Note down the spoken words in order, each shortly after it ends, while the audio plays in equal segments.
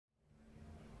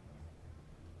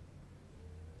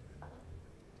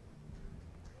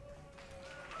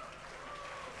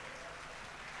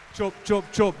Chop, chop,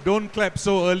 chop. Don't clap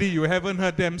so early. You haven't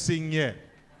heard them sing yet.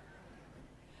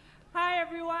 Hi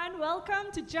everyone, welcome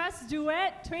to Just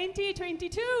Duet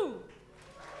 2022.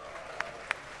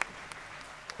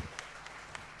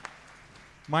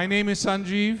 My name is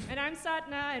Sanjiv. And I'm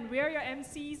Sadhana, and we're your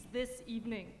MCs this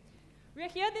evening. We're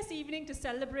here this evening to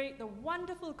celebrate the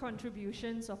wonderful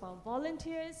contributions of our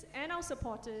volunteers and our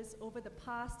supporters over the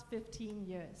past 15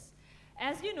 years.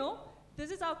 As you know,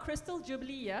 this is our Crystal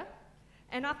Jubilee year,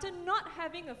 and after not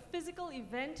having a physical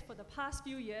event for the past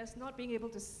few years, not being able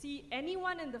to see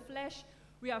anyone in the flesh,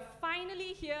 we are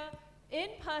finally here in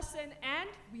person, and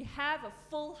we have a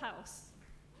full house.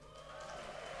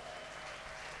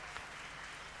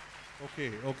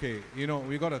 Okay. You know,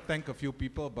 we got to thank a few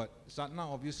people, but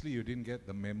Sadhana, obviously you didn't get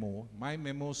the memo. My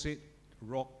memo said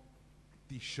rock,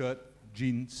 t-shirt,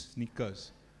 jeans,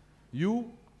 sneakers. You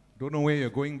don't know where you're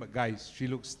going, but guys, she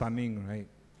looks stunning, right?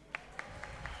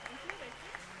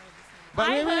 But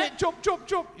wait,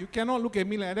 chop. You cannot look at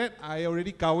me like that. I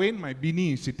already kawin, my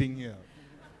beanie is sitting here.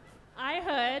 I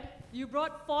heard you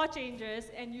brought 4 changes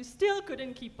and you still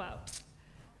couldn't keep up.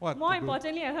 What? More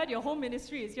importantly, I heard your home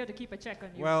ministry is here to keep a check on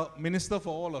you. Well, Minister for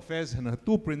All Affairs and her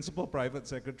 2 principal private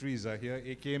secretaries are here,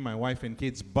 aka my wife and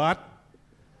kids. But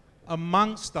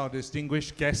amongst our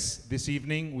distinguished guests this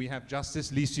evening, we have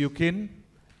Justice Lee Siew Kin,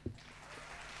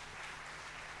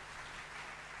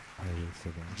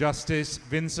 Justice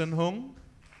Vincent Hung,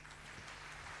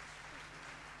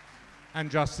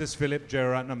 and Justice Philip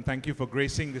Jeyaratnam. Thank you for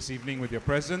gracing this evening with your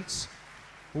presence.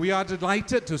 We are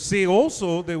delighted to say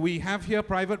also that we have here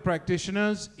private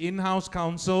practitioners, in-house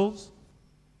counsels,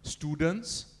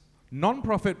 students,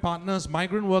 non-profit partners,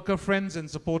 migrant worker friends and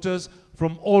supporters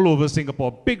from all over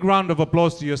Singapore. Big round of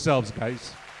applause to yourselves,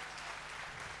 guys.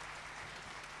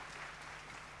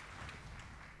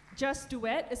 Just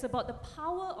Duet is about the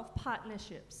power of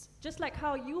partnerships. Just like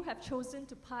how you have chosen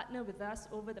to partner with us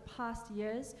over the past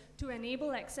years to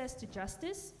enable access to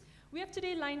justice, we have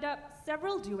today lined up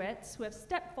several duets who have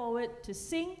stepped forward to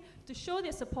sing, to show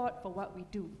their support for what we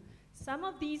do. Some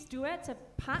of these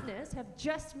partners have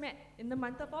just met in the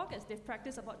month of August. They've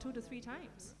practiced about 2 to 3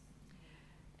 times.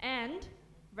 And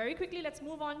very quickly, let's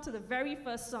move on to the very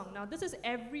first song. Now, this is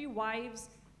every wife's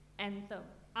anthem,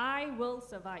 I Will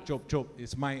Survive. Chop,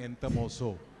 it's my anthem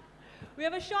also. We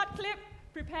have a short clip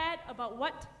prepared about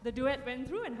what the duet went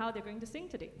through and how they're going to sing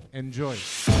today. Enjoy.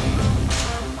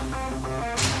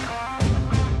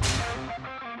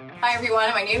 Hi everyone,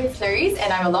 my name is Clarice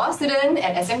and I'm a law student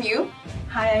at SMU.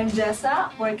 Hi, I'm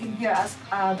Jessa, working here as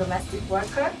a domestic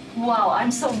worker. Wow,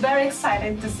 I'm so very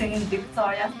excited to sing in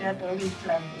Victoria Theatre with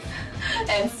Leong.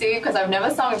 And see, because I've never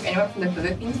sung with anyone from the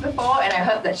Philippines before, and I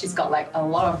heard that she's got like a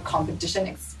lot of competition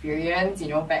experience, you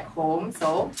know, back home.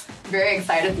 So very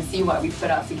excited to see what we put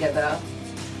out together.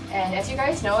 And as you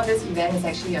guys know, this event is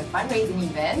actually a fundraising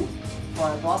event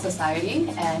for Law Society,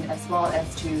 and as well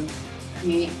as to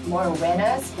create more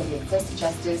awareness for the access to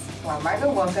justice for our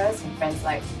migrant workers and friends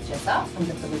like Jessa from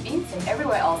the Philippines and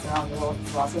everywhere else around the world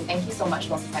as well. So thank you so much,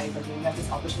 Law Society, for giving us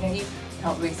this opportunity to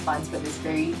help raise funds for this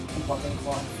very important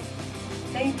cause.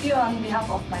 Thank you on behalf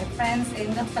of my friends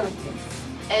in the Philippines.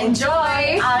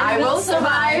 Enjoy! I Will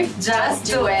Survive, Just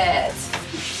Do It!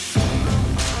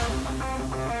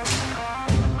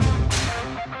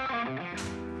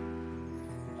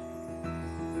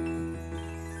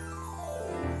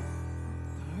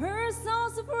 First I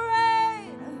was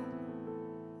afraid,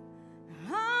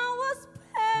 I was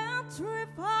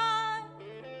petrified,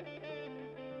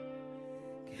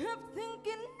 kept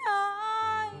thinking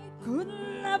I could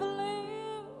never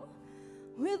live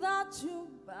without you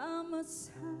by my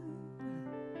side.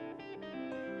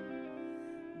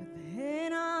 But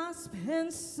then I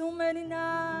spent so many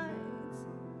nights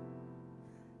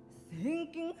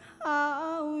thinking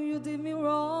how you did me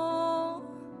wrong,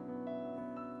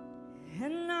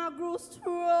 and I grew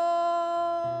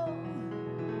strong,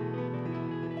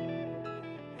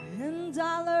 and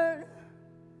I learned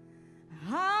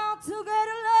how to get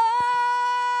along.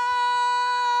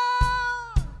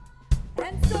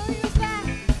 And so you back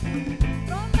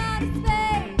from outer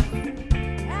space,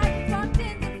 I dropped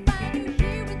in to find you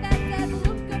here with that sad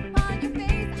look upon your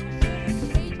face. I should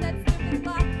have changed that stupid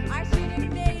lock, I should have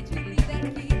made you leave that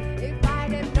key. If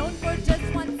I'd have known for just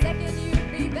 1 second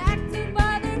you'd be back to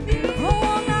bother me.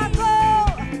 Oh, not go,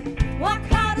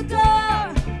 walk out the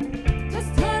door, just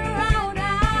turn around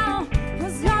now,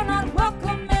 'cause you're not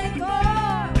welcome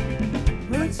anymore.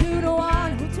 But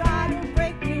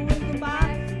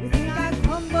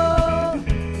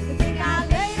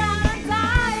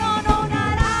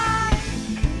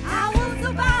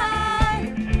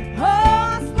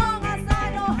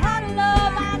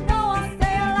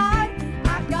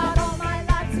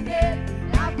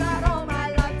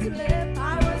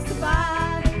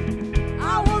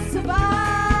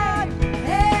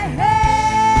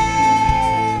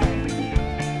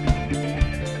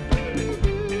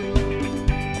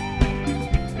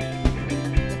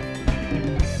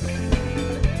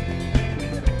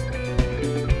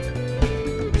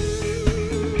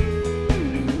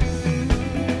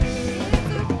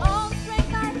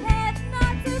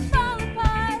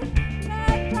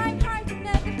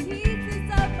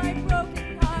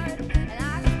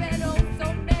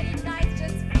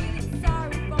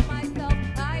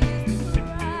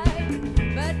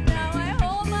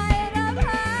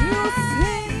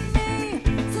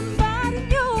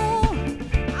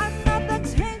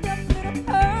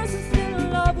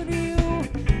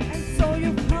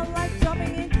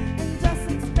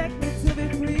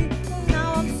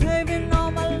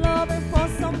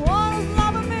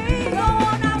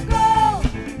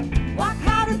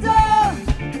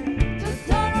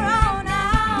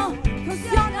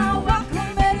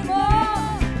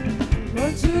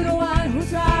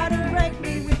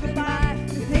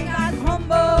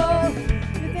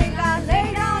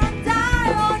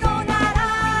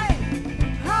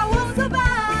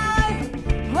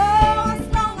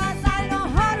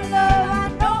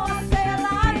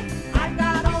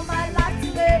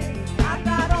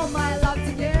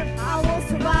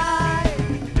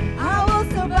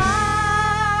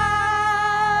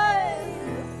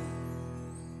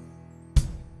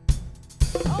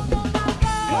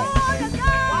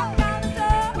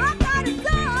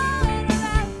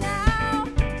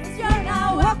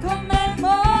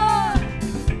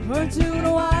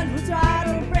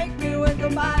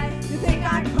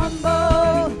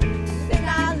crumble. Think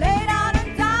I lay down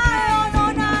and die. Oh no,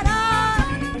 no, no.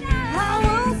 I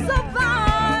will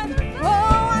survive.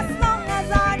 Oh, as long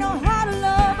as I know how to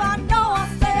love, I know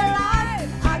I'll stay alive.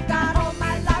 I've got all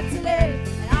my life to live,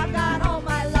 and I've got all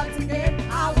my love to give.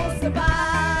 I will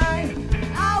survive.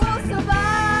 I will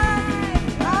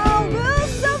survive. I will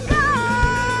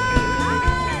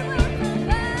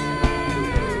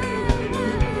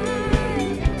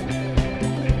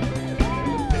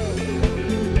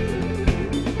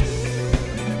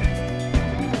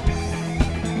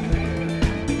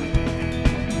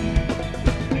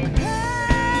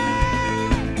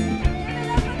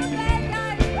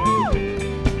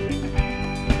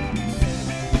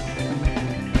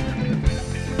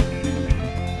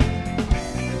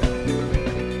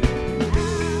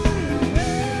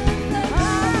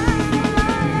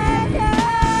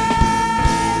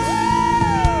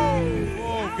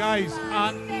Oh, guys,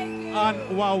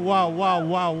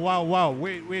 wow.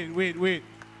 Wait.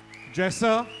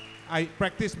 Jessa, I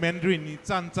practice Mandarin. 你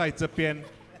站在这边.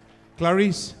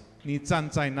 Clarice, 你站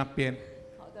在那边.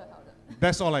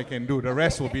 That's all I can do. The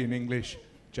rest will be in English.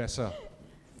 Jessa,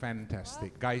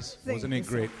 fantastic. Guys, wasn't it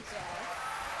great?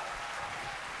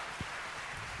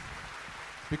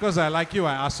 Because I like you,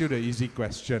 I ask you the easy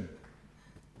question.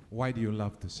 Why do you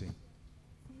love to sing?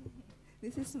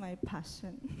 This is my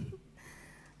passion.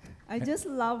 I just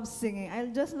love singing. I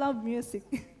just love music.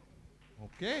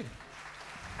 Okay.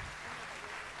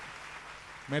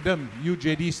 Madam, you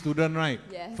JD student, right?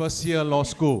 Yes. First year law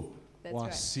school. That's Wah,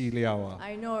 right. si liao ah.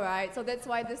 I know, right? So that's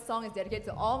why this song is dedicated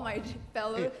to all my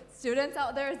fellow students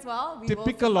out there as well. We will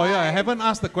Typical lawyer. I survive. haven't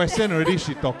asked the question already.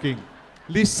 She talking.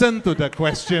 Listen to the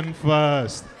question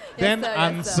first, then sir,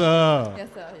 answer. Yes,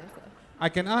 sir. I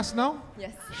can ask now?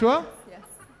 Yes. Sure? Yes.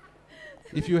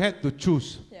 If you had to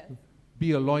choose, Yes.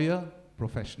 be a lawyer,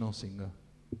 professional singer.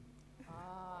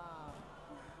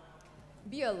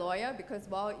 Be a lawyer because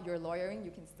while you're lawyering,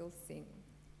 you can still sing.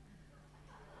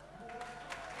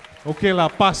 Okay lah,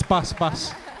 pass.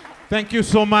 Thank you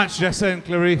so much, Jessa and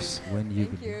Clarice. Thank you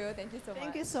so much.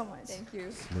 Thank you so much. Thank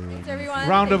you. Thanks everyone.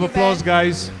 Round Thank of you, applause, Ben.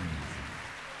 guys.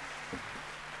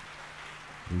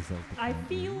 I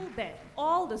feel that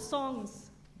all the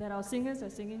songs that our singers are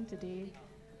singing today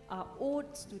are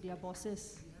odes to their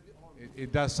bosses.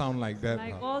 It does sound like that.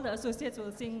 Like huh? all the associates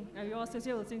will sing, your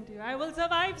associate will sing to you, I will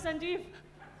survive, Sanjiv.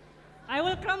 I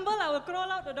will crumble, I will crawl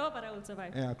out the door, but I will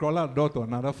survive. Yeah, crawl out door to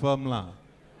another firm lah.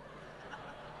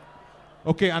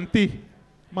 Okay, auntie,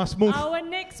 must move. Our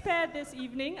next pair this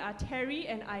evening are Teri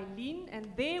and Eileen,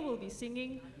 and they will be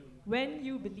singing When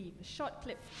You Believe. A short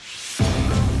clip.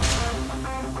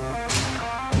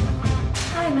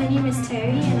 Hi, my name is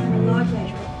Teri and I'm a law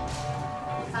graduate.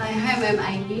 Hi, I'm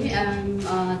Eileen. I'm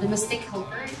a domestic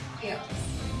helper here.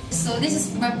 So this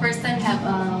is my first time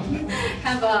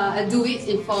have a duet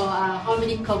for how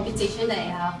many competition that I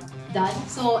have done.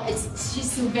 So it's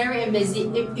just very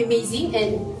amazing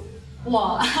and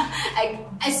wow!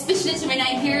 I speechless when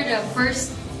I hear the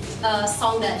first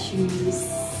song that she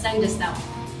sang just now.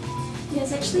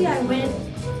 Yes, actually I went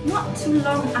not too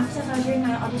long after her during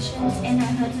my auditions and I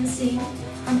heard her sing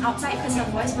from outside because her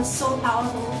voice was so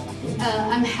powerful.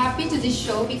 I'm happy to this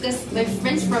show because my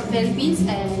friends from Philippines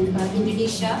and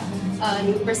Indonesia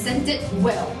you presented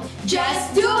well.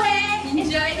 Just do it!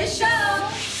 Enjoy the show!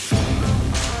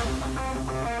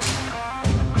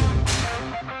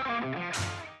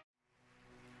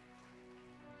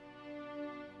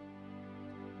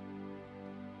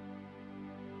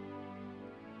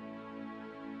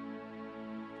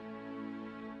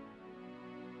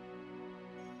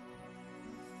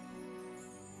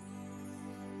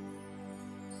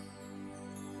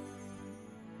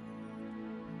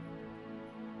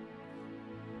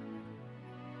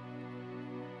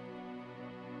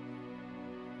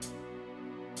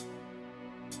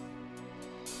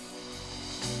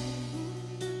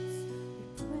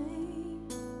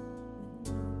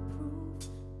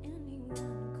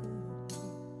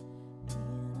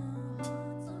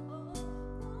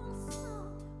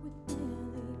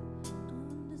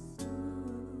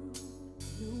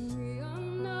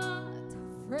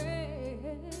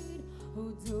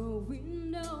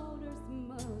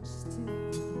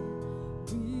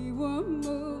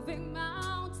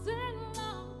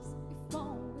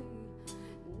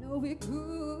 we could.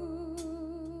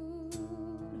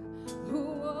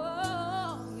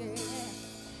 Oh, yeah.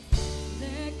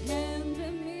 There can be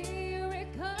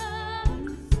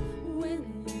miracles when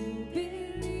you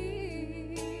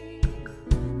believe.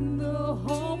 The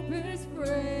hope is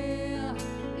frail,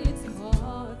 it's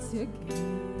hard to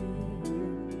give.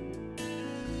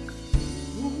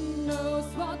 Who knows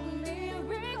what miracles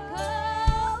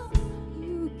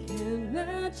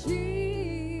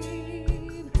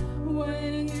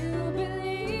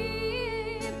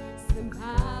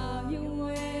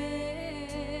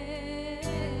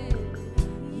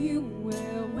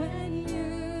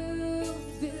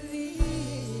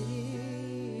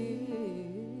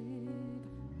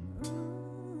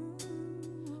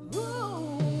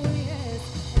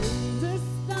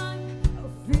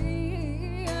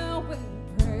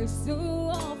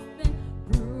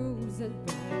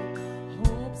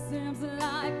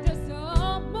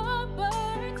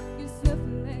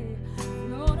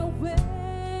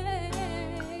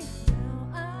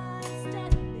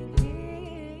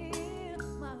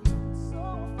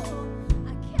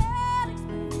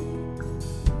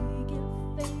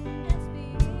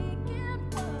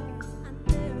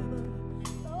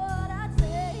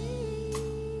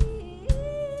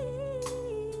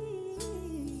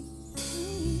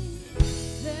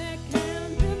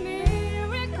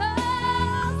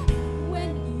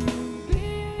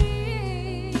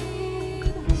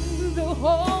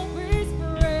hope is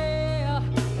frail,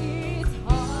 it's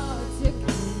hard to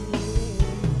keep.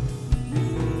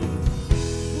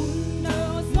 Who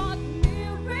knows what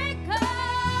miracle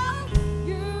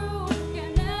you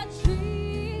can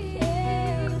achieve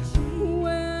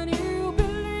when you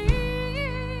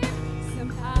believe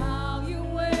somehow you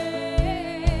win.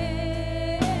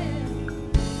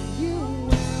 You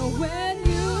will when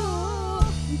you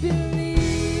believe.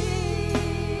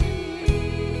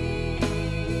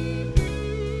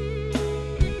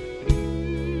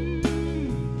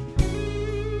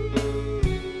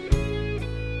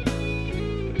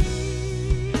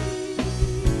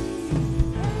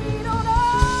 They don't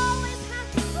always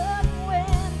happen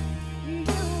when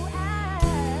you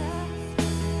ask,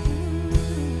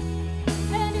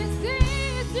 and it's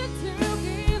easy to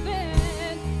give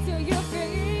in to your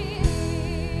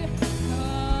fear.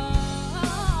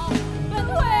 But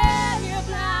when you're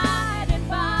blinded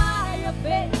by your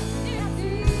faith, it's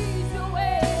easy to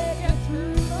wake up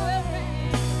through the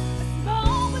rain.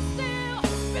 Small but still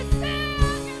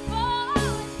resilient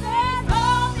voice says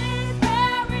hope is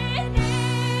very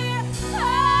near.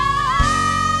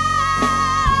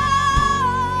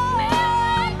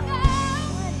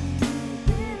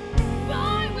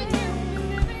 Boy, when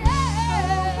you believe,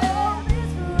 hope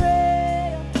is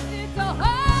real. It's a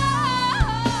heart.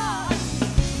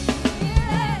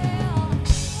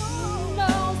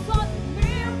 Knows what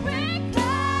miracles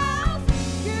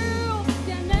you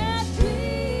can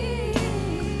achieve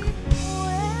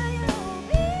when you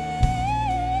believe.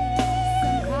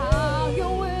 Somehow you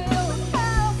will.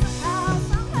 Somehow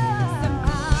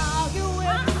you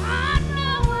will. I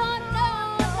know.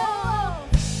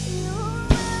 You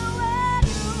will when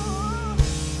you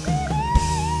believe.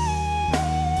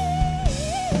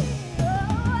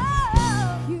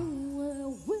 You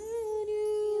will when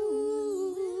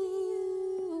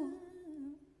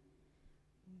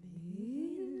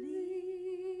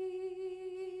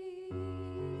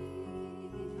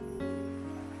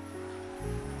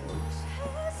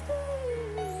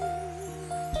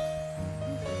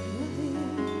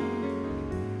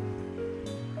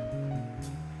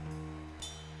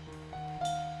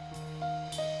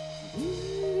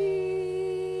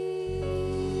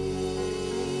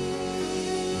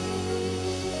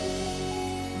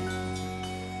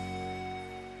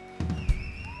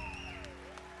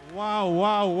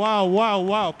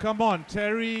Wow. Come on,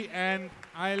 Teri and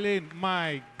Eileen,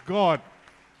 my God.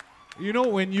 You know,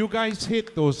 when you guys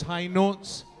hit those high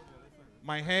notes,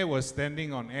 my hair was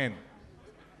standing on end.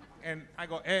 And I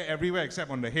got hair everywhere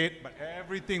except on the head, but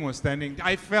everything was standing.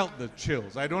 I felt the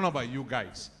chills. I don't know about you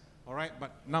guys, all right?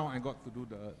 But now I got to do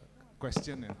the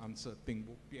question and answer thing.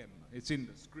 It's in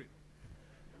the script.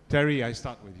 Teri, I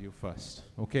start with you first,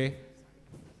 okay?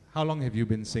 How long have you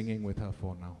been singing with her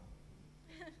for now?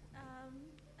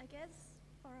 I guess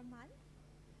for a month.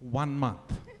 1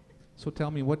 month. So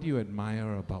tell me, what do you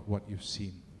admire about what you've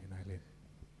seen in Eileen?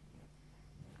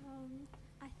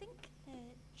 I think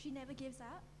that she never gives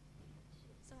up.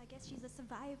 So I guess she's a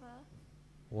survivor.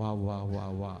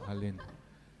 Wow, Eileen.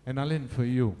 And Eileen, for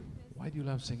you, why do you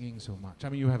love singing so much? I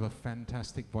mean, you have a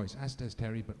fantastic voice, as does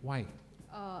Teri, but why?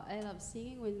 I love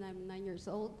singing when I'm 9 years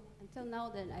old. Until now,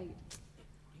 then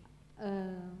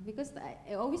because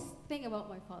I always think about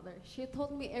my father. She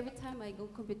told me every time I go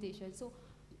competition. So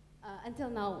until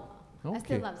now, I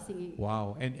still love singing.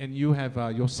 Wow, and you have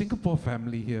your Singapore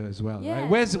family here as well,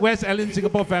 Yes. right? Where's Ellen's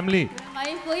Singapore family? My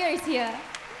employer is here.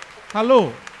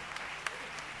 Hello.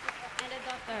 And a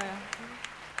daughter.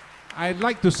 I'd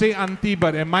like to say auntie,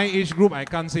 but in my age group, I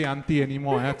can't say auntie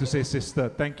anymore. I have to say sister.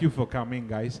 Thank you for coming,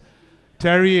 guys.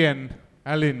 Teri and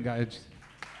Ellen, guys.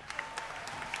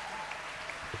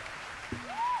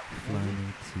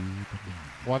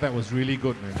 Wow, that was really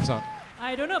good, man. So,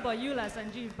 I don't know about you,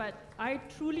 Sanjiv, but I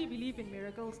truly believe in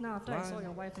miracles now after I saw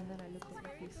your wife and then I looked at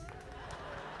your face.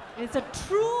 It's a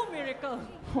true miracle.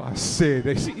 I say,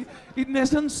 it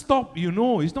doesn't stop, you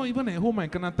know. It's not even at home I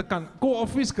kena tekan. Go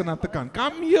office kena tekan.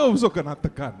 Come here also kena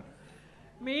tekan.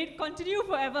 May it continue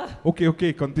forever.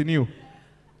 Okay, continue.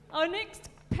 Our next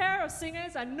pair of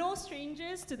singers are no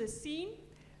strangers to the scene.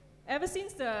 Ever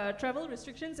since the travel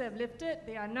restrictions have lifted,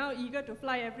 they are now eager to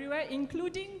fly everywhere,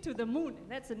 including to the moon. And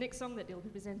that's the next song that they'll be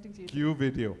presenting to you. Cue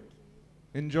video.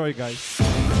 Enjoy, guys.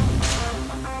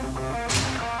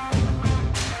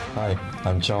 Hi,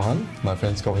 I'm Cheow. My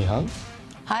friends call me Han.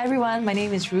 Hi everyone, my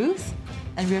name is Ruth,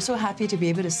 and we are so happy to be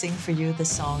able to sing for you the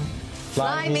song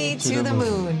Fly me to the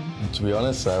moon. To be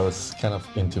honest, I was kind of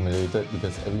intimidated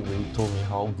because everybody told me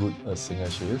how good a singer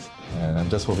she is, and I'm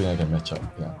just hoping I can match up.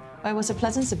 Yeah. It was a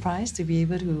pleasant surprise to be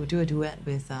able to do a duet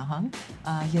with Hung.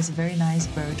 He has a very nice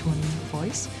baritone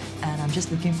voice, and I'm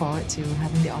just looking forward to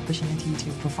having the opportunity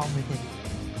to perform with him.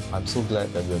 I'm so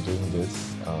glad that we're doing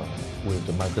this with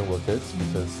the migrant workers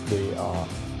because they are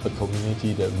a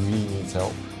community that really needs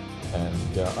help and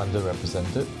they are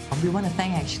underrepresented. We want to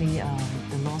thank actually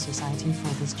the Law Society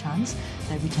for this chance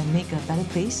that we can make a better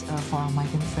place for our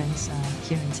migrant friends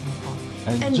here in Singapore.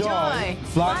 Enjoy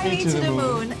Fly Me to the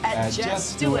Moon at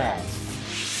Just Duet.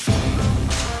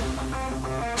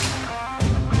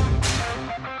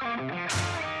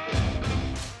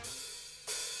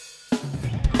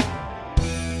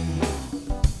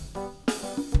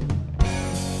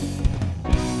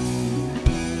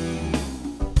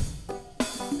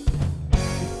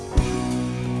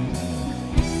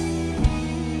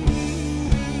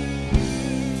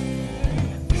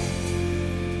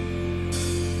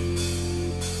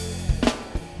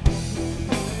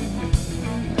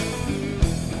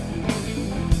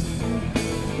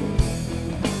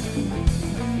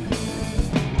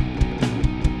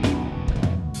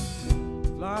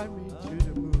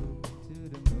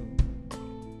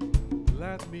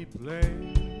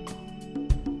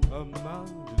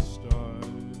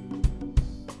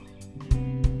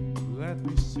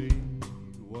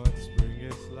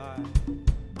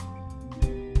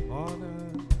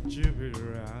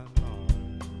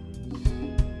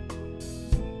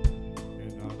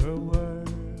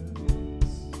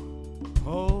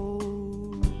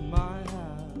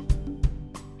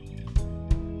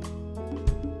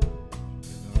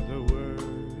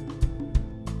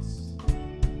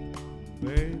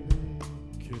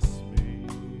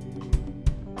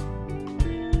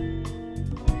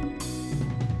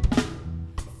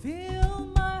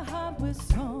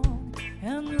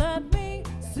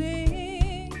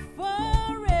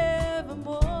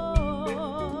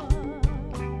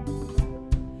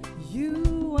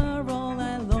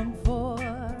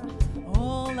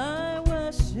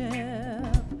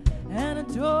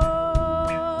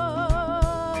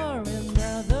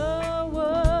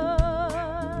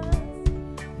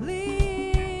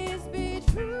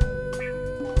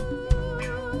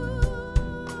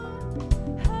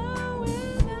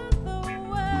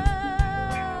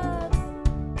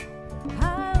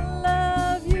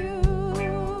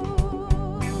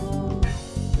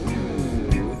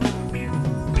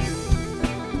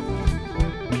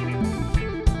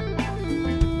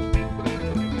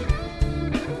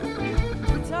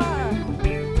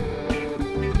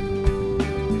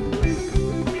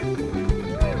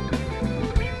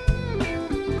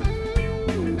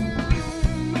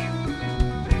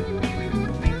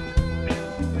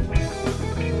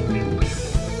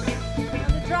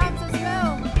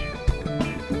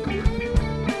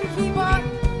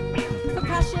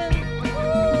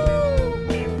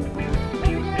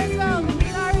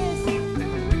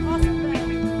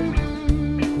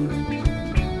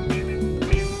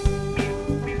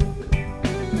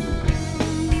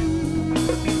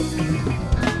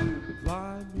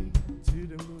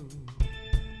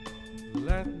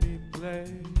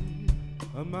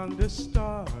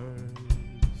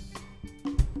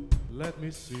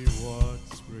 See what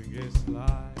spring is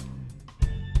like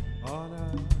on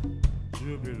a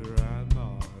Jupiter and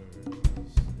Mars.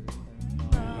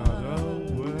 In other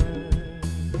words,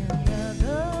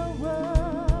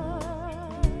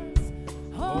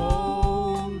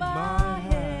 hold my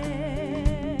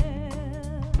hand.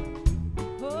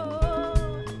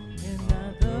 Oh, in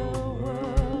other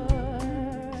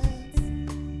words,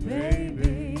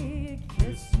 baby,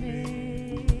 kiss me.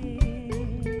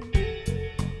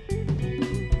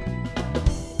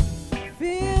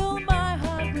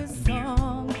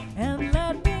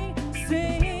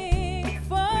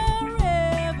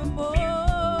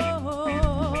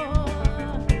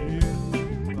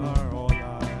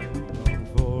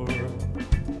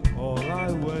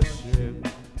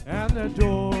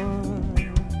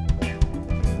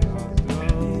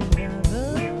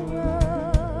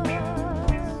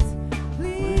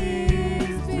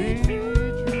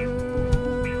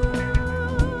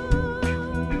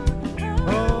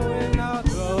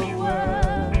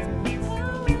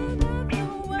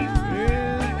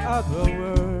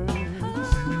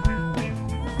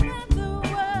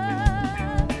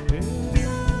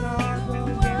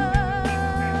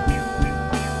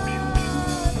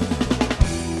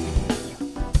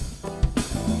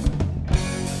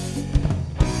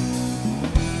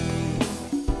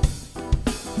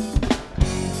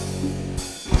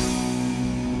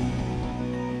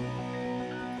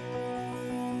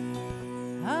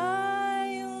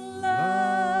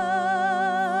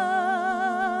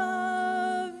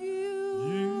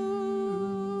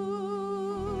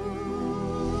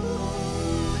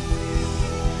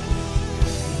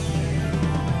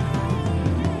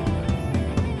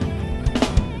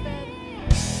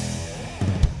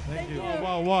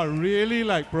 Wow, really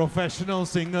like professional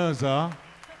singers, huh?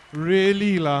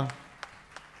 Really lah.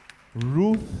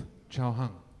 Ruth Cheow.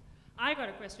 I got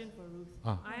a question for Ruth.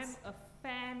 Ah. I am a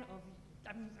fan of,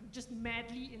 I'm just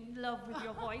madly in love with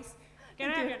your voice. Can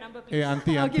I have your number, please? Hey,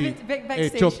 auntie, I'll give auntie. it back Hey,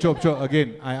 backstage. chop.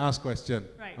 Again, I ask question.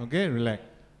 Right. Okay, relax.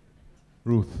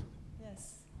 Ruth.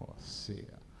 Yes. Oh, see.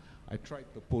 I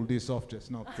tried to pull this off just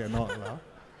now, cannot lah.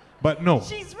 But no.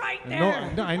 She's right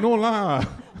there. No, I know lah.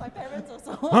 My parents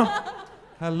also. Huh?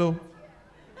 Hello.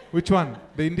 Which one?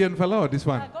 The Indian fellow or this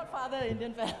one? Godfather,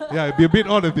 Indian fellow. Yeah, it'd be a bit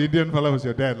odd if the Indian fellow was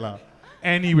your dad lah.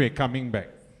 Anyway, coming back.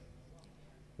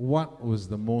 What was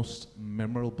the most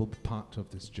memorable part of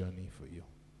this journey for you?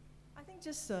 I think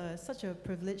just such a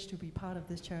privilege to be part of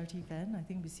this charity event. I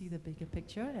think we see the bigger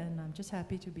picture, and I'm just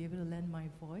happy to be able to lend my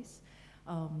voice.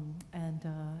 And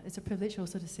it's a privilege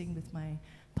also to sing with my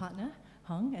partner,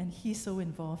 Hung, and he's so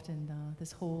involved in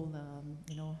this whole,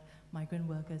 migrant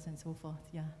workers and so forth.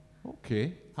 Yeah.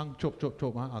 Okay. Hung, chop.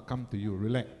 I'll come to you.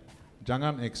 Relax.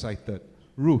 Jangan excited.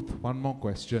 Ruth, one more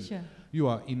question. Sure. You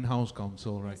are in-house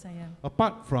counsel, right? Yes, I am.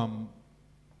 Apart from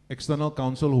external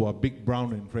counsel who are big,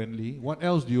 brown and friendly, what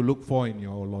else do you look for in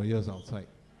your lawyers outside?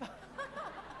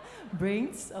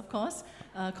 Brains, of course,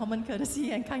 common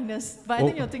courtesy and kindness. But I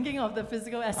think you're thinking of the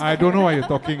physical aspect. I don't know what you're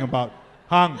talking about.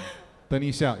 Hung,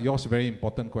 Tanisha, yours very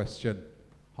important question.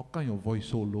 How come your voice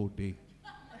so low, Day?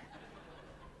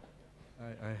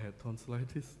 I had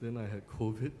tonsillitis, then I had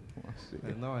COVID,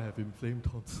 and now I have inflamed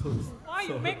tonsils. Why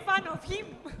you make fun of him?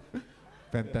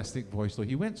 Fantastic voice. So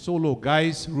he went solo.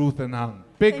 Guys, Ruth and Hung.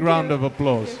 Big round of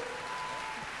applause.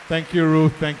 Thank you,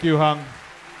 Ruth. Thank you, Hung.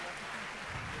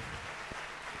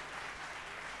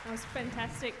 That was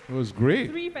fantastic. It was great.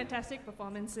 3 fantastic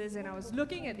performances, and I was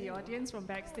looking at the audience from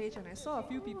backstage, and I saw a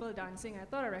few people dancing. I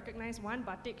thought I recognized one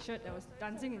batik shirt that was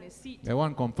dancing in his seat. That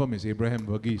one confirm is Ibrahim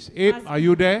Verghese. Abe, are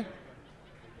you there?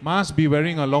 Must be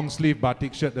wearing a long sleeve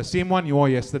batik shirt. The same one you wore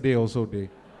yesterday also, Day.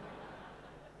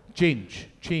 Change.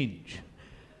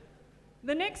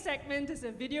 The next segment is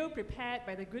a video prepared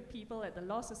by the good people at the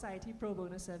Law Society Pro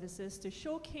Bono Services to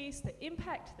showcase the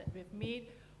impact that we've made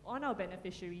on our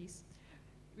beneficiaries.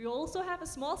 We also have a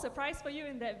small surprise for you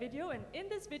in that video, and in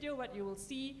this video what you will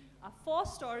see are 4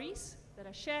 stories that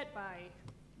are shared by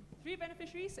 3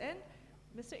 beneficiaries and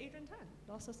Mr. Adrian Tan,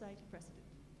 Law Society President.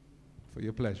 For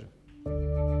your pleasure.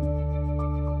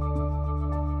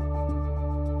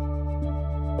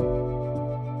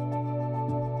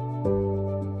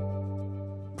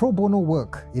 Pro bono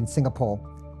work in Singapore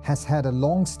has had a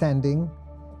long-standing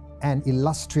and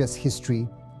illustrious history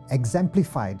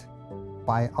exemplified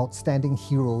by outstanding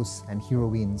heroes and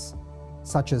heroines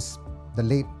such as the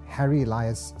late Harry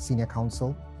Elias Senior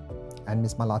Counsel and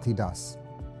Ms. Malati Das.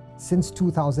 Since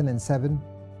 2007,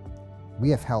 we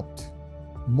have helped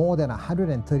more than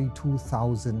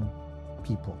 132,000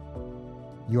 people.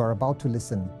 You are about to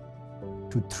listen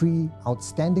to 3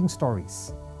 outstanding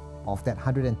stories of that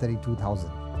 132,000.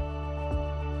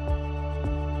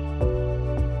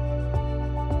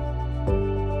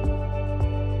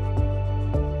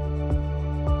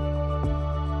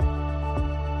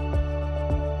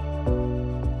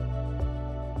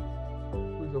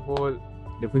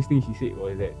 The first thing she said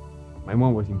was that my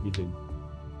mom was in prison.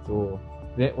 So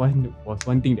that was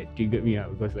one thing that triggered me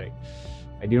out, because like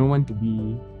I didn't want to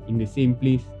be in the same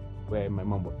place where my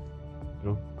mom was.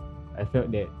 I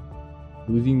felt that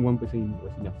losing one person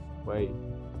was enough. Why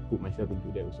put myself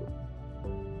into that also?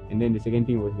 And then the second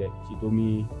thing was that she told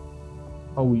me,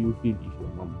 how will you feel if your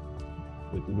mom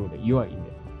were to know that you are in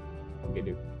there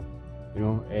together?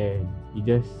 And it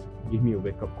just gave me a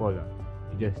wake-up call.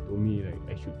 It just told me like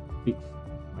I should fix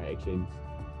my actions,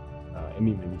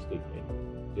 admit my mistake,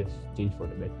 and just change for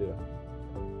the better.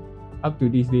 Up to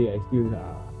this day, I still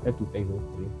have to thank her.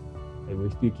 I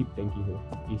will still keep thanking her.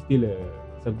 It's still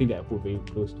something that I put very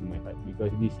close to my heart,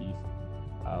 because this is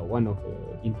one of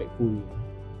the impactful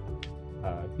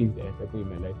things that have happened in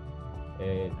my life.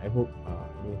 And I hope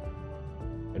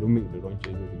I don't make the wrong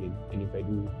choices again. And if I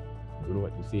do, I don't know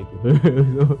what to say to her.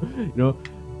 So,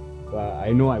 but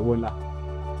I know I won't lah.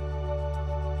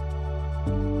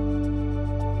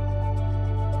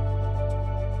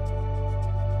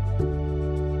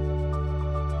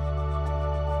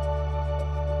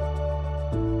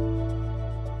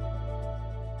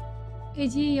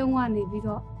 AG ရုံးကနေပြီး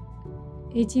တော့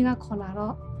AG ကခေါ်လာ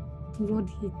တော့သူတို့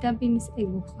ဒီ tapping အိမ်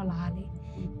ကိုခေါ်လာတယ်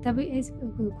tapping အိမ်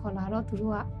ကိုခေါ်လာတော့သူ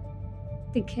တို့က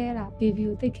တိတ်ခဲတာ baby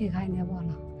ကိုတိတ်ခဲခိုင်းနေပေါ့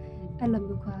နော်အဲ့လို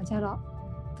မျိုးခေါ်ကြတော့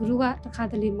သူတို့ကတစ်ခါ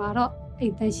တလေမှာတော့အိ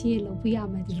မ်တန်းရှိရလို့ပြရ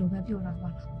မယ်ဒီလိုပဲပြောတာ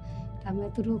ပေါ့နော်ဒါပေ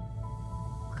မဲ့သူတို့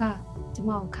ကကျမ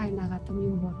ကိုခိုင်းတာကတစ်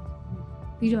မျိုးပေါ့နော်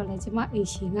ပြီးတော့လည်းကျမအိမ်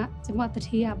ရှင်ကကျမတ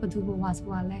ထေးကဘသူဘဝဆို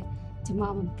တာလဲကျမ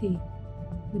မသိ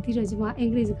တော့ကျမအ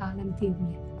င်္ဂလိပ်စကားလည်းမသိဘူး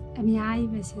လေအများကြီး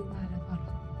ပဲစဉ်းစားတယ်ပေါ့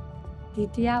နော်ဒီ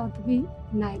တရားကိုတပိ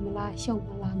နိုင်မလားရှုပ်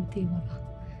မလားမသိဘူးနော်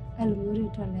အဲ့လိုမျိုးတွေ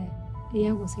တော့လည်းတ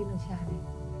ရားကိုစိတ်လှုပ်ရှားတယ်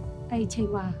အဲ့ဒီချိန်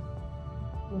မှာ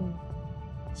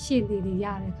ရှင်းနေရ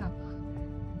တဲ့အခါမှာ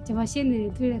ကျမရှင်းနေ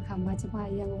တွေ့တဲ့အခါမှာကျမ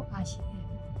ရန်ကိုအားရှိတယ်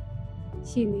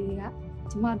ရှင်းနေက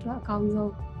ကျမတို့အကောင်း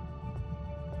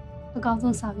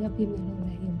ဆုံးဆောင်ရွက်ပေးမယ်လို့လ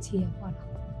ည်းယုံကြည်ရပါတော့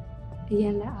အရ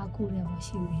င်လည်းအားကိုးတယ်ပေါ့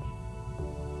ရှင်းနေတယ်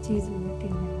ကျေးဇူးတ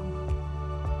င်တယ်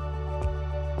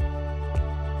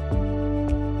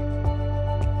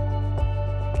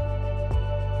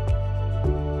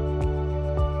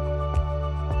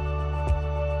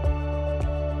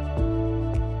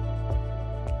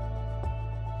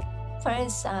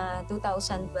First,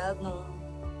 2012, nung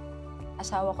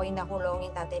asawa ko yung nakulong,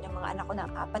 yung tatay ng mga anak ko, ng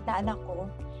 4 na anak ko,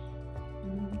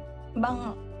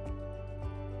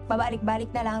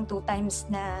 babalik-balik na lang 2 times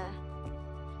na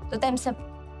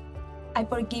I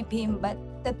forgive him, but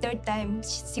the 3rd time,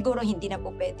 siguro hindi na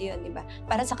po pwede yun, di ba?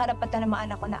 Para sa karapatan ng mga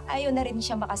anak ko na ayaw na rin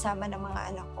siya makasama ng mga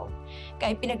anak ko.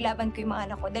 Kaya pinaglaban ko yung mga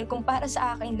anak ko. Dahil kung para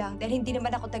sa akin lang, dahil hindi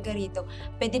naman ako taga rito,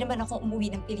 pwede naman akong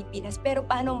umuwi ng Pilipinas. Pero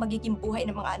paano magiging buhay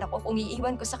ng mga anak ko kung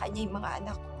iiwan ko sa kanya yung mga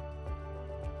anak ko?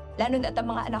 Lalo na at ang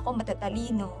mga anak ko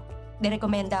matatalino.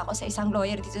 Direkomenda ako sa isang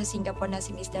lawyer dito sa Singapore na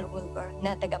si Mr. Wilbur,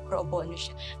 na taga pro bono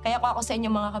siya. Kaya ako sa inyo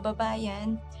mga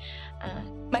kababayan,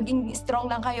 maging strong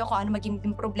lang kayo kung ano maging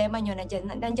problema nyo.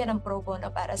 Nandyan ang pro bono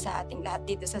para sa ating lahat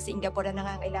dito sa Singapore na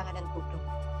nangangailangan ng tulong.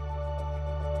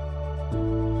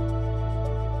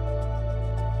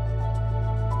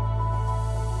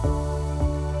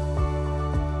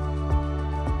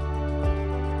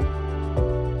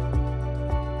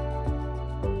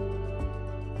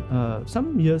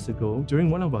 Some years ago, during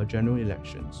one of our general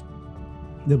elections,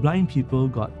 the blind people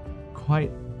got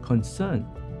quite concerned.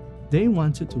 They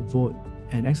wanted to vote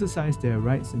and exercise their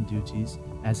rights and duties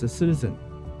as a citizen.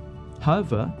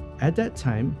 However, at that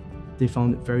time, they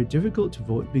found it very difficult to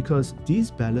vote because these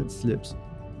ballot slips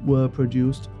were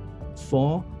produced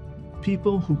for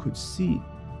people who could see.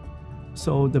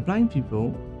 So the blind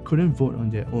people couldn't vote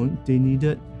on their own. They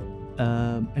needed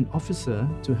an officer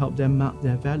to help them mark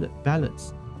their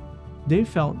ballots. They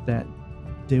felt that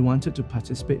they wanted to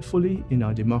participate fully in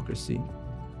our democracy.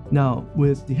 Now,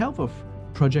 with the help of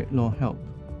Project Law Help,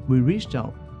 we reached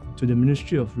out to the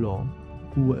Ministry of Law,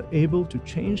 who were able to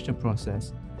change the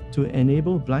process to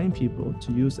enable blind people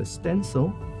to use a stencil,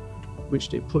 which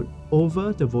they put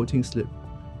over the voting slip,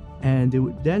 and they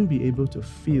would then be able to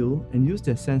feel and use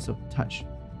their sense of touch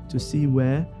to see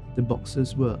where the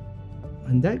boxes were.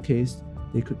 In that case,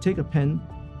 they could take a pen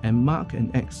and mark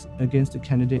an X against the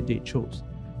candidate they chose.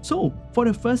 So, for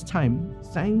the first time,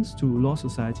 thanks to Law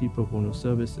Society Pro Bono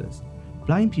Services,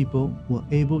 blind people were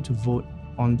able to vote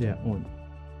on their own.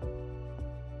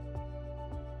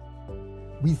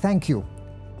 We thank you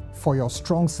for your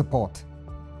strong support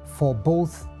for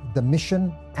both the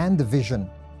mission and the vision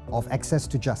of access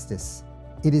to justice.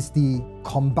 It is the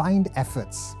combined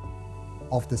efforts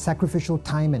of the sacrificial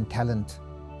time and talent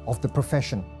of the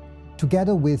profession,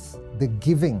 together with the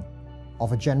giving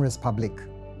of a generous public,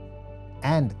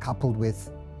 and coupled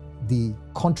with the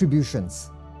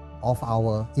contributions of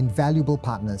our invaluable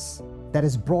partners, that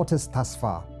has brought us thus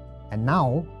far. And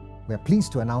now, we're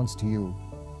pleased to announce to you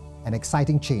an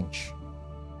exciting change.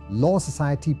 Law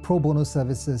Society Pro Bono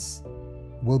Services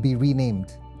will be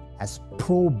renamed as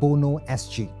Pro Bono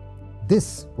SG.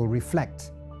 This will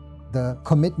reflect the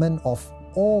commitment of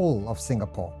all of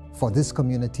Singapore for this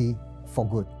community for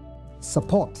good.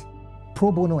 Support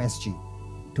Pro Bono SG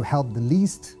to help the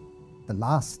least, the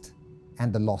last,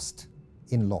 and the lost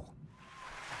in law.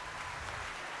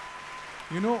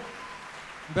 You know,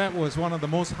 that was one of the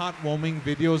most heartwarming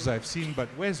videos I've seen, but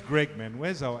where's Greg, man?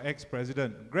 Where's our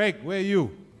ex-president? Greg, where are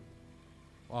you?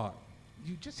 Wow,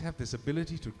 you just have this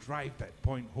ability to drive that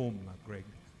point home, Greg.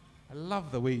 I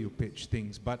love the way you pitch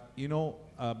things, but you know,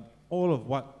 all of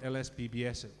what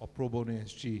LSPBS or Pro Bono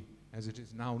SG, as it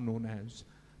is now known as,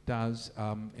 does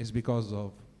is because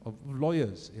of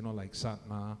lawyers, you know, like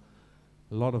Sadhana,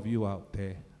 a lot of you out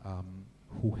there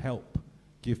who help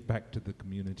give back to the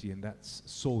community, and that's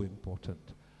so important.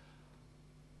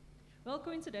 Well,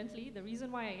 coincidentally, the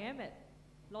reason why I am at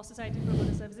Law Society Pro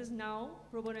Bono Services now,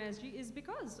 Pro Bono SG, is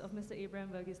because of Mr. Ibrahim,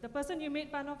 the person you made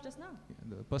fun of just now.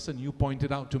 Yeah, the person you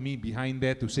pointed out to me behind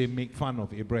there to say make fun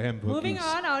of Ibrahim. Moving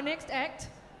on, our next act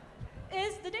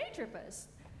is the Day Trippers.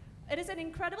 It is an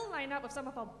incredible lineup of some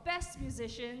of our best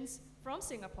musicians from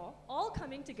Singapore, all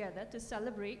coming together to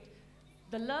celebrate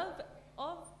the love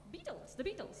of the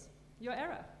Beatles, your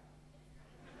era.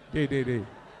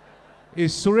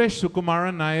 Is Suresh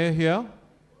Sukumaran Nair here?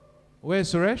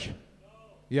 Where's Suresh?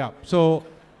 Yeah, so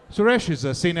Suresh is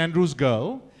a St. Andrew's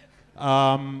girl,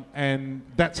 and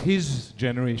that's his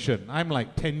generation. I'm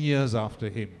like 10 years after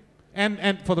him.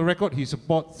 And for the record, he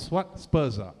supports what?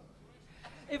 Spurs are.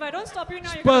 If I don't stop you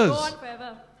now, you're Spurs. going to go on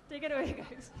forever. Take it away,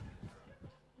 guys.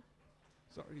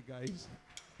 Sorry, guys.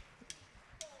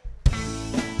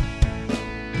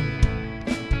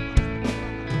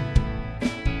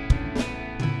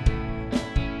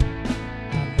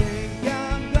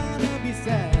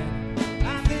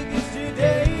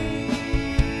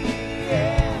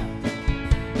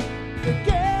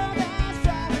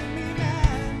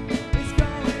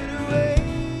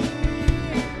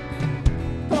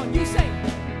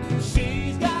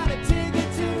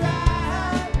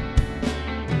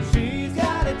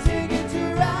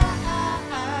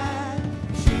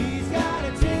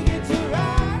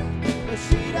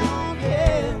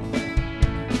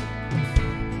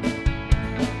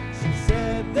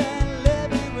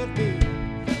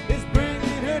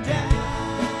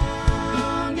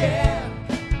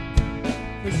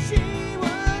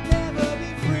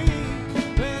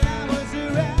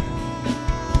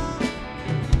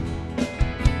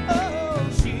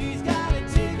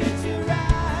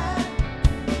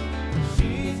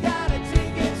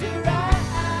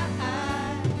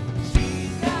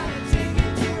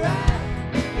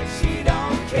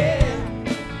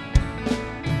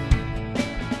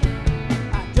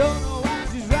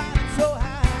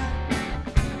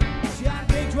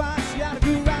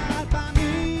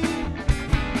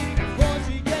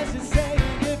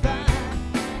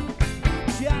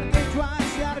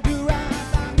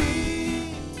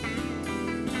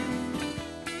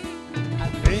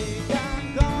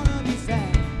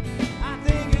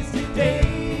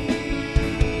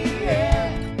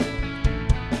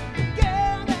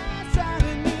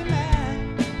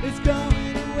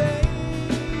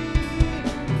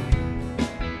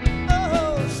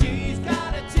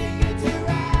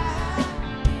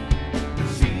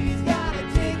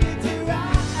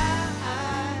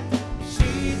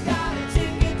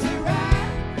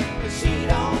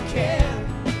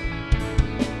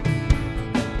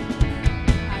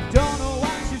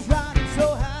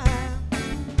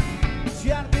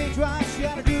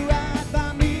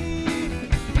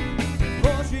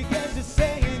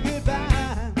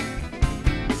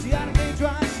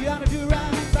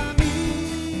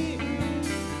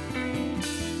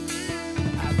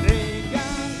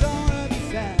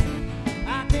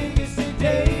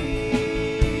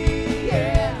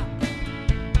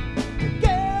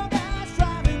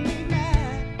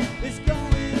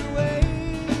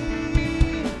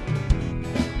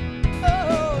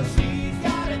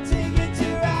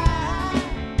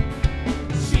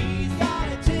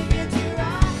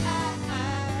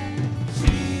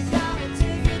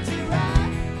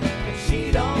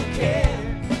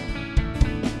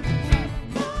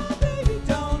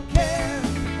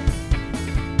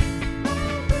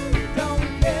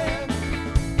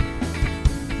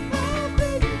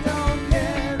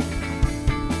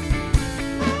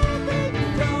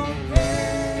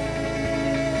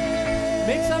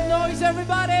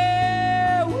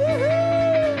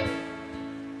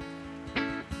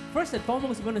 First and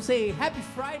foremost, we're going to say happy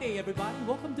Friday, everybody.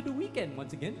 Welcome to the weekend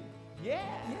once again. Yeah,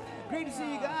 great to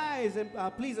see you guys. And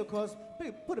please, of course,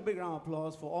 put a big round of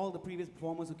applause for all the previous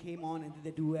performers who came on and did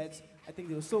their duets. I think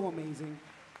they were so amazing.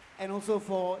 And also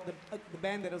for the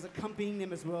band that was accompanying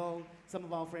them as well, some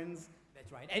of our friends.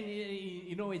 That's right. And,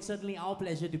 you know, it's certainly our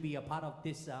pleasure to be a part of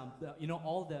this, you know,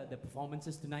 all the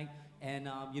performances tonight. And,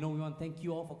 you know, we want to thank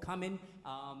you all for coming.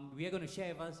 We are going to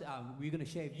share with us, we're going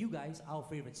to share with you guys our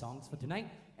favorite songs for tonight.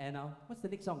 And what's the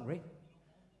next song, Ray?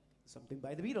 Something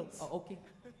by the Beatles. Oh, okay.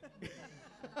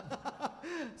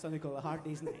 Something called A Hard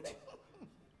Day's Night.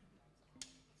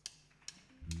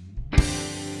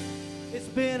 It's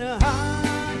been a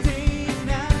hard day's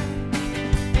night,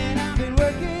 and I've been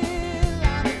working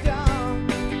like a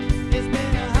dog. It's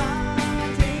been a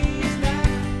hard day's night.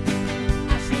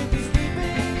 I should be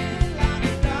sleeping like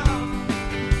a dog.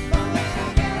 But when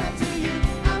I get up to you,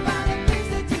 I find the things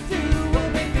that you do will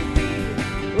make me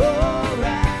feel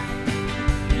alright.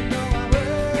 You know I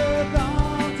work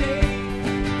all day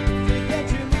to get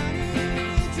your money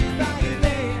to buy your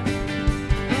bed,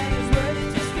 and it's worth it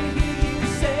just to hear you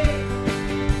say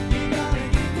you're gonna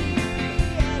give me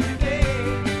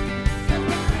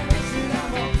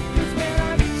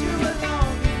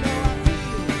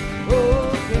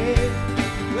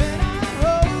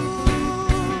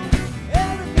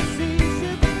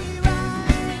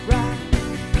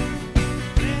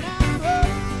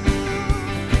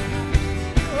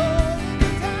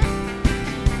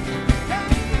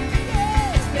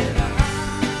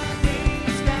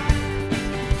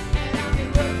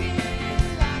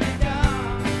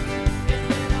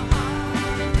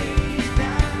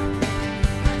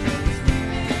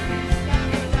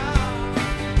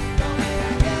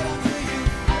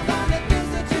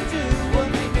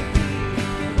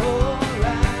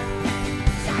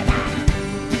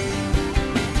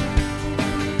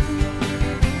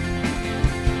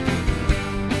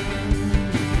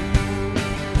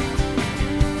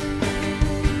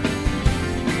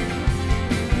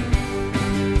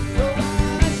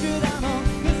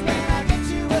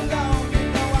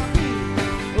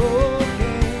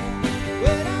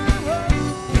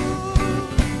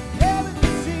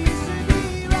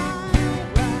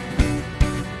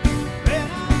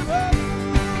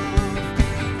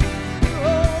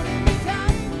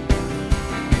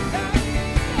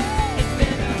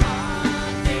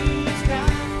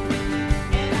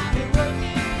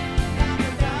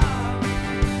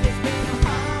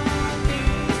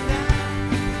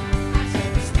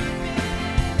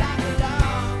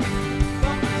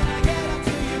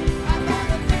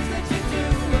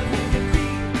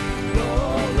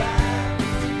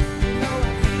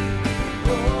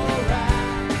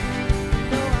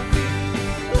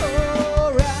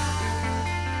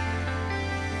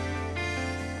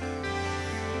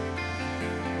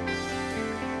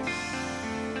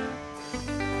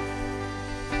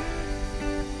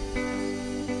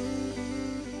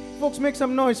folks make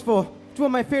some noise for two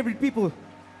of my favorite people,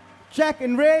 Jack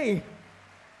and Ray.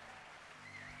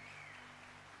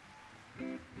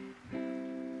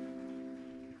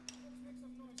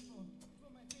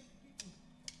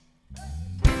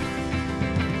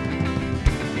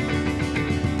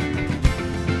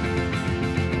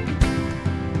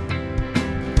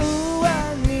 Ooh,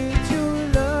 I need your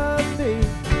love, babe.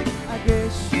 I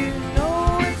guess you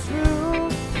know it's true.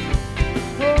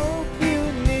 Hope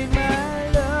you need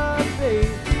my love,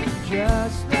 babe,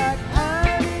 just like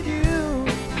I need you.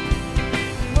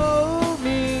 Hold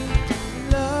me,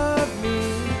 love me,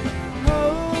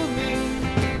 hold me,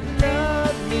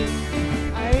 love me.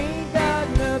 I ain't got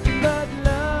nothing but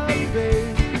love,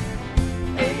 babe.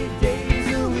 8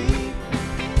 days a week.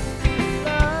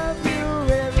 Love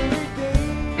you every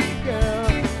day,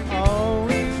 girl.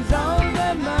 Always on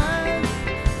my mind.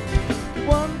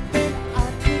 One thing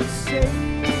I could say,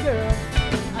 girl,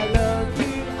 I love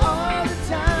you all the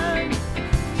time.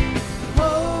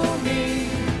 Hold me,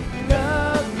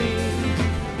 love me,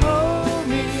 hold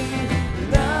me,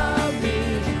 love me.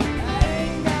 I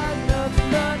ain't got nothing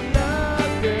but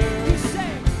love, girl. You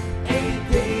say 8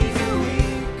 days a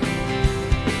week,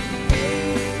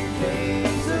 8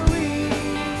 days a week.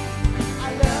 I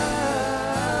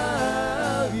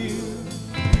love you.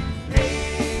 8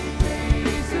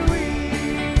 days a week.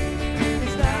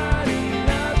 It's not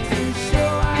enough to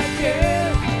show I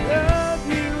care. Love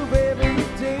you every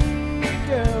day,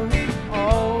 girl.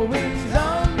 Always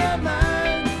on my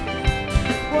mind.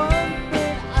 One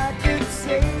thing I could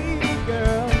say,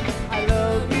 girl, I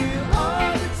love you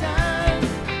all the time.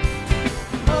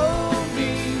 Hold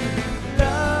me,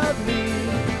 love me,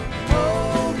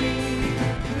 hold me,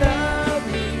 love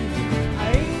me. I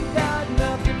ain't got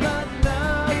nothing but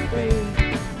love, babe.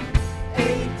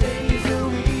 8 days a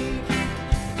week,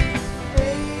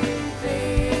 8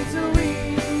 days a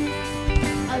week.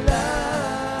 I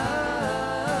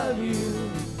love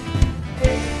you.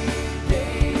 8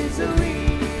 days a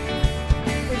week.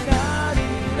 It's not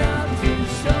enough to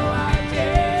show I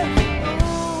care.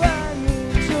 Oh, I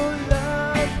need your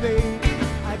love, babe.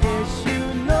 I guess you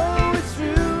know it's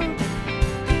true.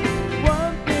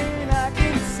 One thing I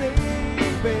can say,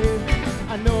 babe,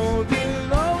 I know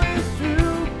they'll always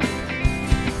true.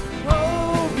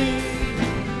 Hold me,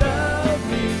 love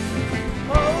me,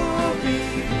 hold me,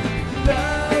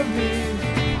 love me.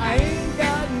 I ain't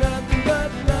got nothing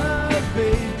but love,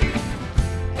 babe.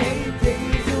 8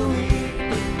 days a week,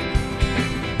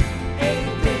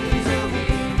 8 days a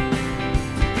week,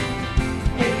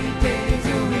 8 days a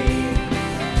week.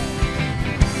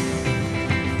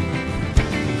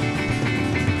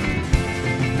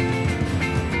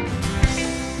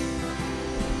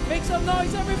 Make some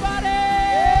noise, everybody!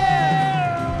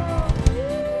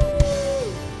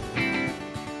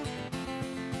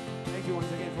 Thank you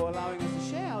once again for allowing us to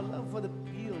share our love for the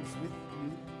Beatles with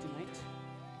you tonight.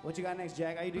 What you got next,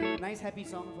 Jack? Are you doing a nice, happy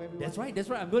song for everyone? That's right, that's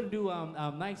right. I'm going to do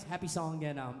a nice, happy song,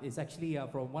 and it's actually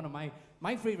from one of my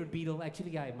favorite Beatle.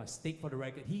 Actually, I must state for the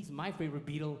record, he's my favorite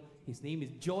Beatle. His name is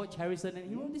George Harrison, and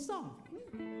he wrote this song.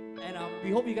 And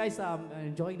we hope you guys are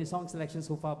enjoying the song selection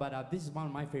so far, but this is one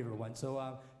of my favorite ones.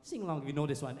 So sing along if you know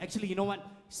this one. Actually, you know what?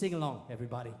 Sing along,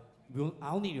 everybody.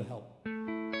 I'll need your help.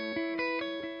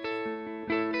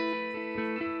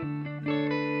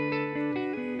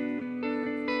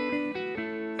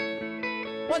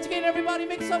 Once again, everybody,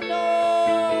 make some noise.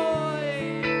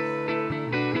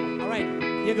 All right,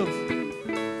 here goes.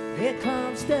 Here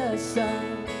comes the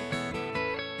sun.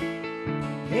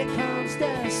 Here comes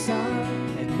the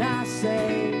sun, and I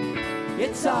say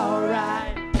it's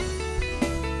alright.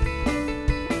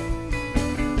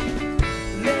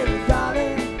 Little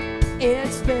darling,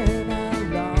 it's been a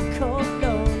long, cold,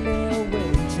 lonely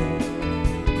winter.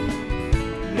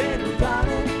 Little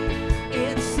darling,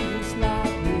 it seems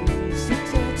like years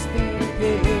since it's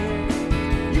been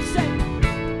here. You say,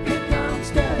 here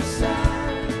comes the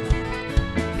sun.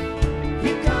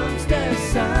 Here comes the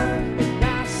sun, and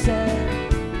I say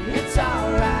it's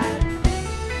alright.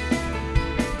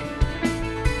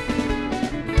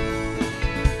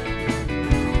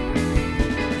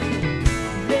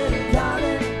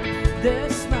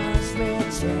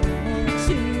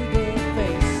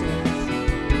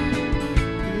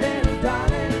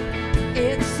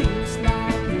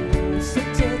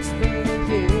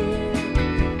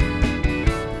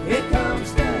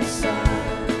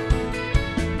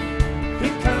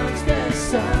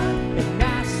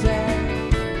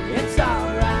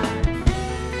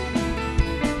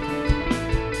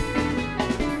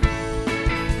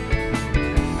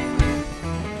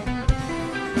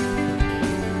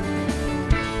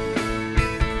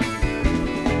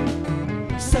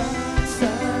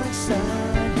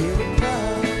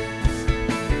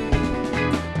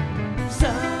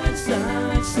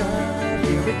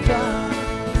 comes.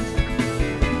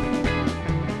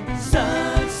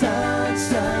 Sun, sun,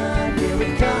 sun, here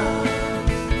it comes.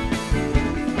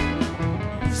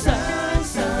 Sun,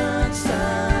 sun,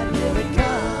 sun, here it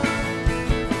comes.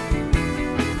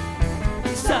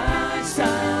 Sun,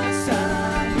 sun,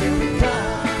 sun, here it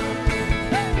comes.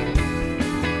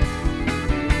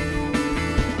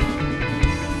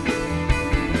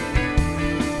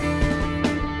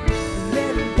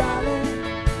 Little darling,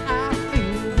 I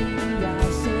feel the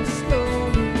ice is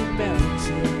slowly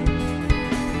melting.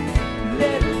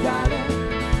 Little darling,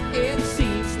 it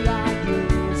seems like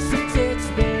years since it's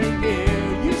been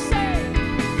here. You say,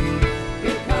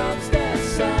 here comes the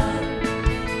sun.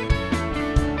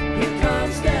 Here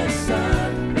comes the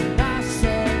sun. And I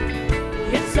say,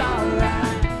 it's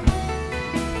alright.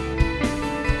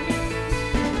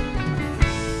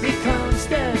 Here comes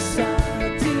the sun.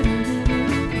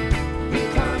 Here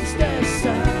comes the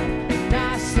sun, and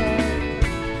I say,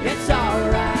 it's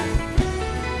alright.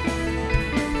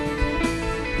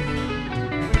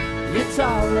 It's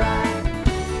alright.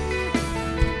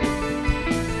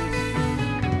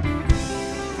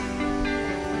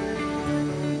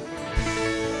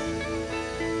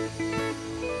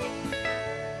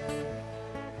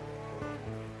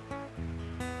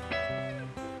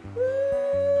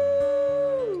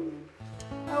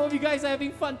 I hope you guys are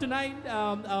having fun tonight.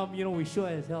 You know, we sure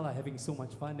as hell are having so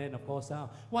much fun. And of course,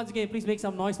 once again, please make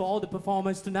some noise for all the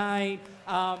performers tonight.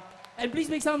 And please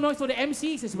make some noise for the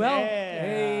MCs as well. Yeah.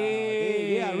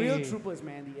 Hey. They are real troopers,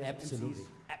 man. The Absolutely. MCs.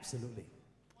 Absolutely.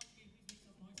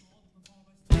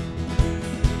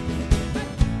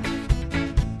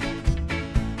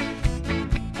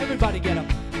 Everybody get up.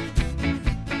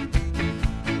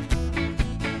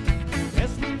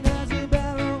 Desmond does a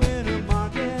barrow in a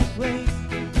marketplace.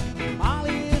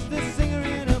 Molly is the singer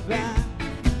in a band.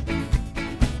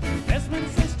 Desmond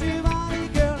says to Molly,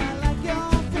 girl, I like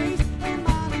your face. And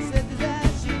Molly says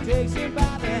that she takes him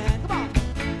by the hand. Come on.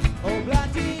 Oh,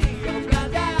 bloody, oh,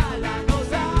 blada, la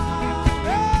goes on.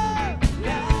 Hey!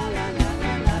 La, la, la,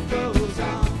 la, la goes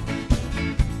on.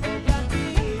 Oh, bloody,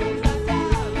 oh, blada,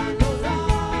 la goes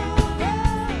on.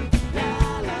 Hey! La,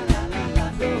 la, la, la, la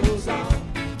goes on.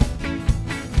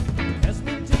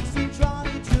 Desmond takes the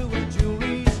trolley to a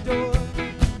jewelry store,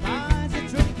 finds a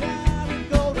 20-carat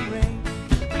golden ring,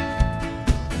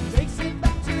 takes it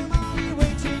back to Molly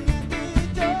waiting at the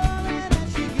door, and as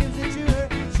she gives it to her,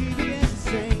 she begins to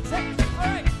sing. Say, all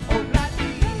right. Oh,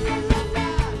 bloody, oh, la, la,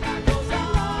 la, goes on.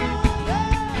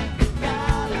 Hey, la,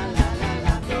 la, la, la,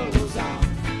 la, goes on.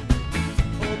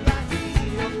 Oh, bloody,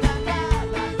 oh, la, la,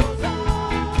 la, goes on.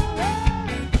 Hey,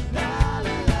 la,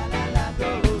 la, la, la, la,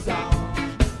 goes on.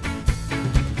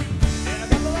 In a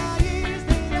couple of years,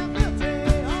 they have built a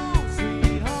home,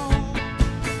 sweet home,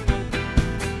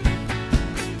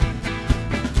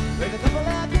 with a couple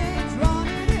of kids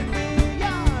running in the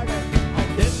yard of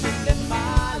Desmond and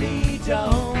Molly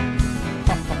Jones.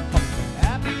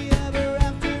 Happy ever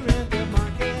after in the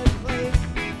marketplace.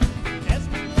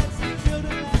 Desmond lets the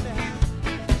children lend a hand.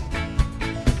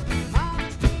 Molly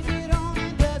stays at home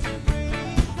and does a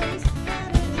pretty face,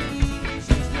 and in the evening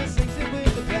she still sings it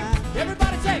with the band.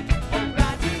 Everybody say, oh,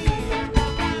 bloody, oh, la,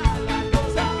 la, la,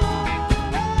 goes on.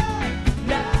 Hey,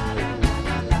 la, la, la,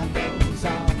 la, la, goes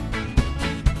on.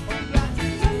 Oh,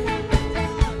 bloody, oh, la,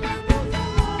 la, la, la, goes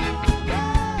on.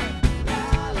 Hey, la,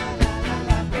 la, la, la,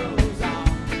 la, goes on.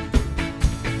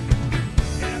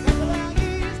 In a couple of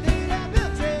years, they have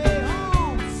built a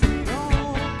home, sweet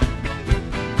home,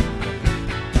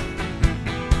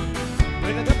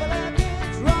 with a couple of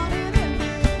kids running in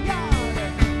the yard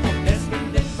of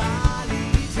Desmond and Molly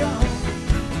Jones.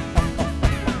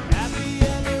 Happy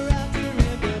ever after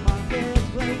in the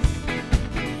marketplace.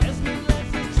 Desmond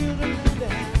lets his children lend a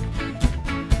hand.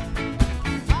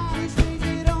 Molly swings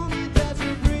it on and does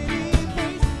her pretty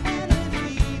face, and in the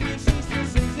evening she still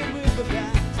sings it with the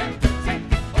band. Say, say,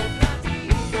 oh, bloody,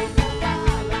 oh, la,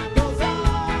 la, la, goes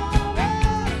on. Hey,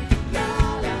 la,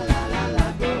 la, la, la, la,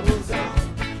 goes on.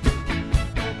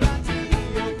 Oh, bloody,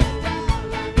 oh, la, la,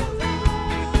 la, goes on.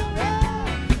 Hey,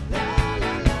 la,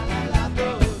 la, la, la, la,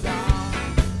 goes on.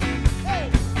 Hey,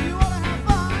 you wanna have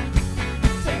fun?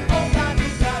 Say, oh, bloody,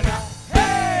 da, da,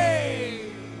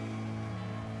 hey!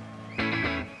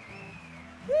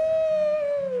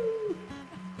 Woo!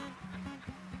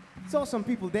 Saw some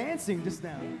people dancing just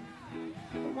now.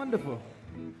 Wonderful.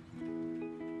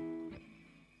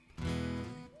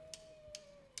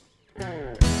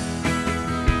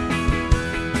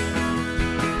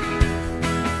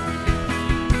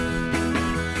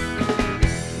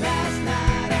 Last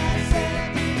night I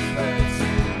said these words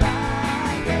to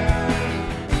my girl.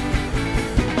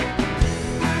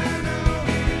 I know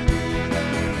it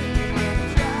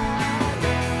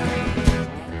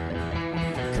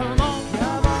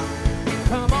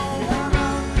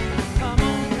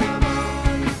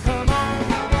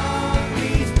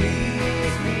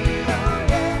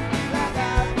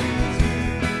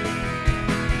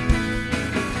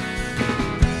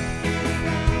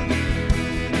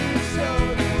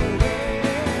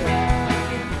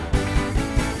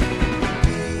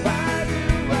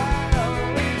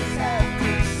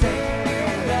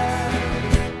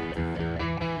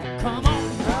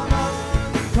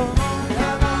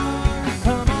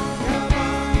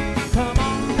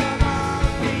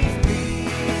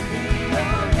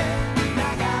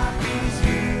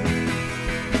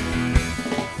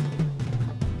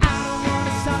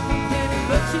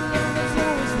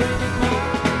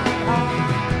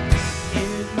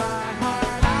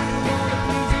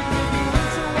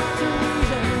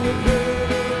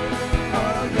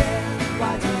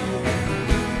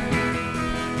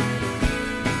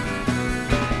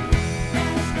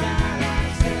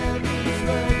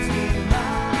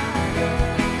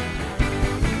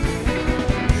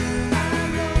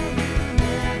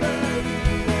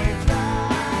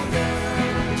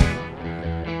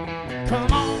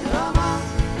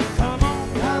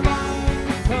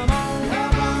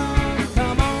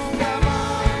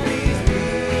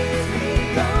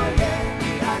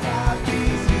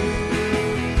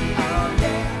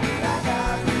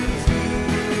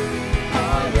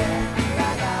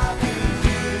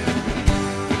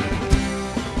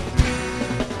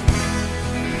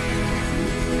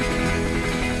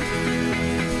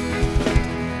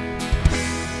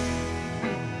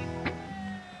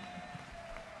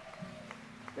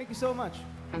you so much.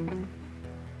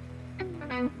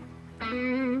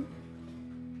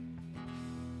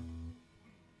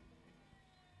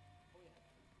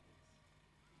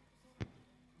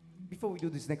 Before we do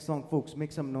this next song, folks,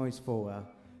 make some noise for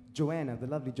Joanna, the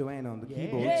lovely Joanna on the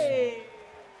keyboards. Yay.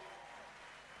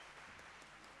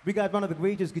 We got one of the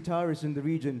greatest guitarists in the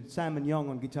region, Simon Young,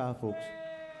 on guitar, folks.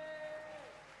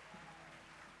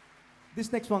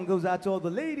 This next one goes out to all the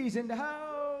ladies in the house.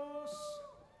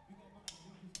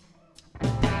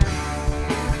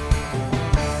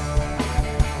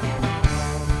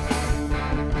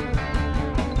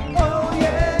 Oh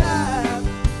yeah,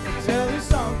 tell you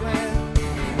something.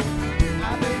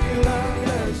 I think you'll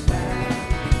understand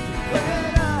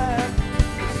when I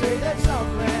say that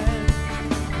something.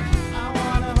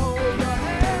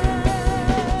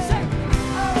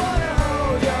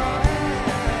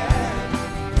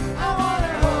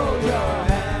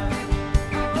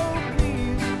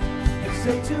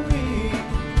 Say to me,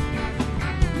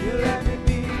 you let me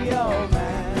be your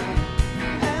man.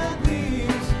 And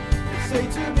please, say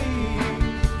to me,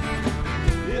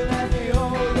 you let me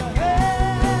hold your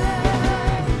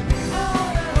hand. I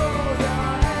wanna hold your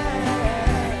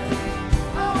hand.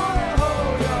 I wanna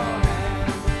hold your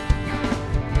hand.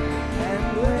 And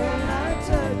when I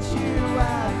touch you, I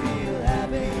feel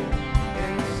happy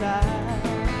inside.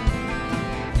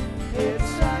 It's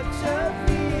such a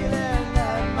feeling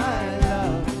that my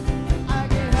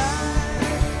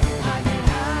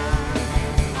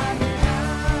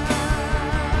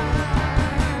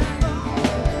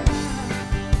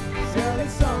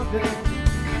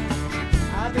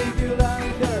I think you'll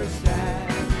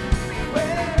understand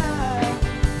when I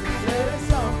say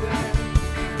something.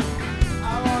 I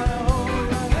wanna hold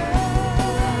your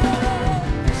hand.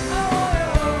 I wanna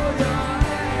hold your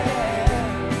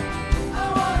hand. I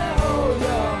wanna hold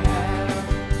your hand.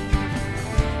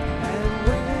 And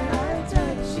when I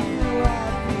touch you, I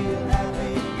feel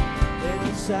happy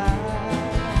inside.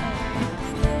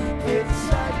 It's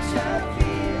such a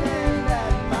feeling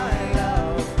that my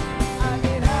love.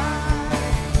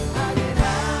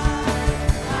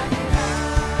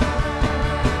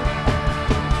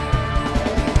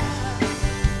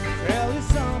 Tell you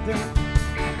something,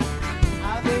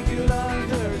 I think you'll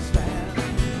understand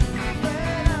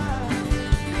when I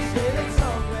say that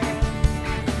something.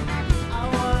 I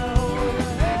wanna hold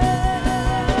your hand.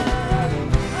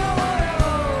 I wanna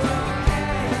hold your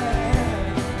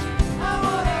hand. I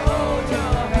wanna hold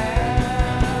your hand.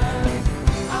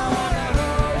 I wanna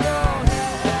hold your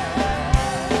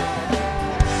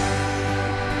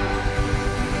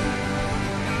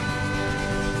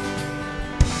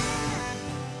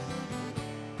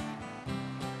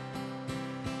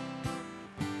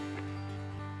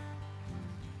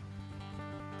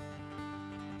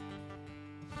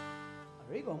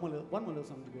I really got one more little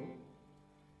song to go.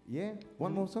 Yeah,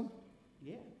 one more song?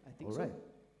 Yeah, I think All so. right.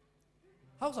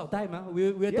 How's our time? Huh?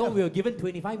 We were told we were given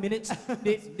 25 minutes.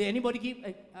 did anybody give?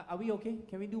 Are we okay?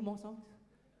 Can we do more songs?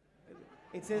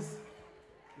 It says,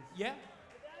 yeah.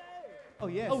 oh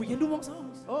yes. Oh, we can do more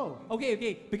songs. Oh. Okay.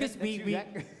 Because That's you,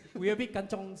 Jack. we're a bit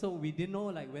kanchong, so we didn't know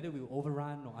like whether we will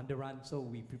overrun or underrun. So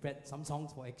we prepared some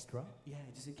songs for extra. Yeah,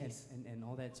 just in case. And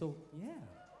all that. So yeah.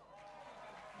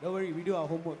 Don't worry, we do our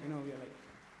homework. You know, we are like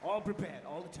all prepared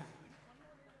all the time.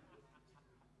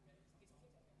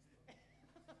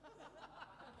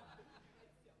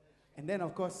 And then,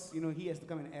 of course, you know, he has to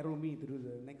come and arrow me to do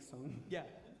the next song. Yeah.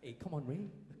 Hey, come on, Ray.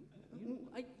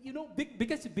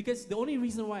 Because the only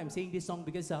reason why I'm saying this song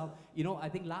because I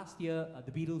think last year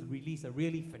the Beatles released a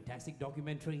really fantastic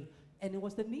documentary, and it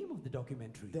was the name of the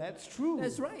documentary. That's true.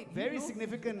 That's right. Very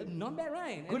significant. Not bad,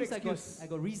 right? Good At least excuse. I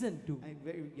got reason to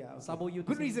sabo you.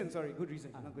 Good reason. Sorry, good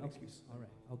reason. Not good excuse. All right.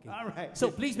 Okay. All right. So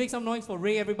please make some noise for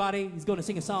Ray, everybody. He's going to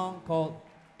sing a song called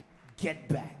 "Get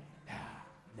Back."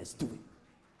 Let's do it.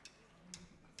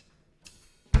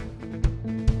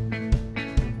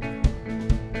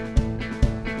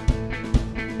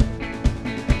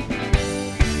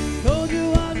 Told you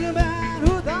was a man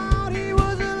who thought he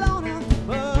was a loner,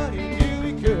 but he knew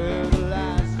he could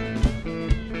last.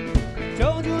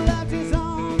 Told you left his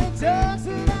home in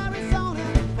Tucson, Arizona,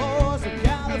 for some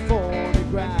California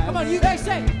grass. Come on, you guys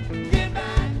say, get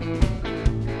back,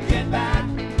 get back,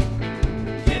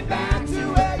 get back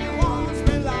to where you once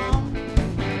belonged.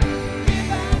 Get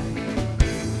back,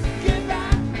 get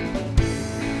back,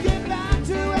 get back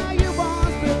to where you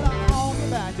once belonged. Get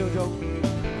back, Jojo.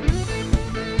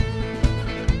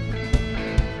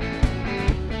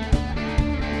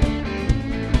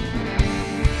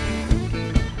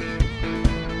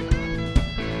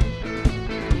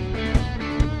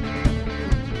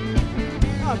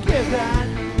 Get back,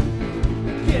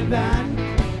 Get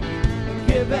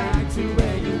back to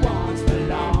where you once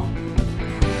belong.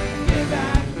 Get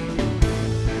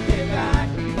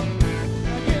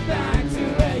back to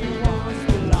where you once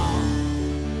belong.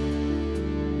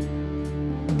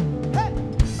 Hey!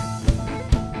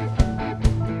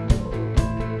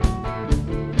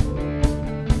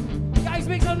 Guys,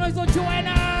 make some noise for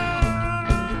Joanna!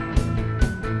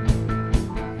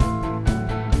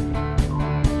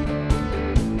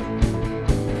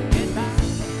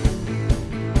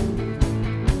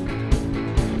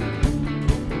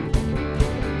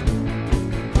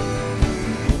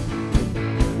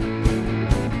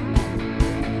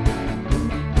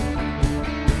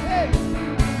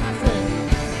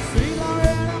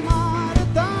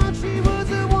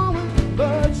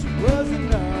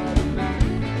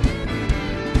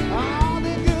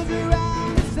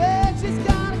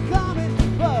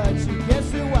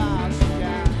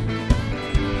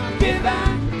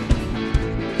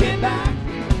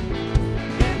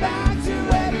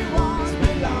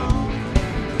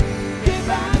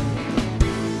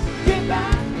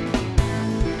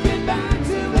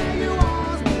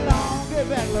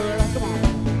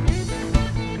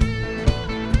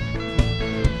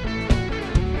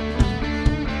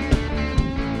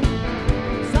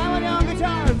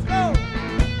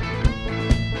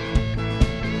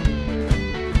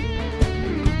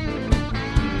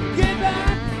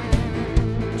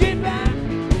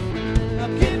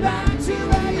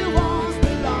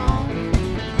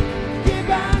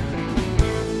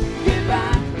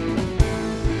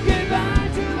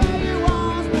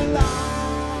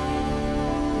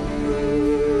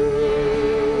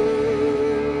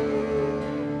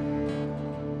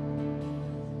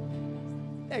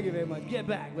 Thank you very much. Get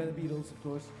Back by the Beatles, of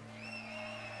course.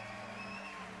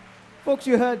 Folks,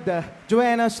 you heard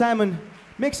Joanna, Simon.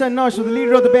 Make some noise for the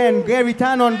leader of the band, Gary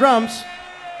Tan on drums.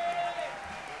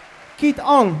 Keith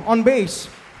Ong on bass.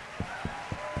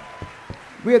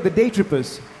 We are the Day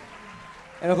Trippers.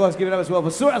 And of course, give it up as well for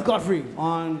Surath Godfrey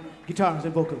on guitars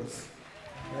and vocals.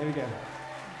 There we go.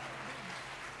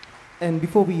 And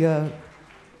before we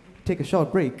take a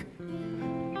short break,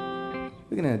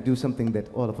 we're gonna do something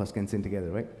that all of us can sing together,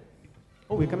 right?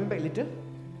 Oh, we're coming back later?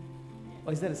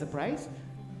 Or is that a surprise?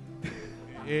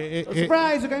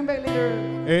 Surprise, we're coming back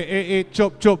later.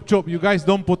 Chop. You guys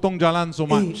don't potong jalan so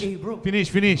much. Bro.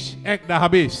 Finish. Act dah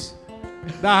habis.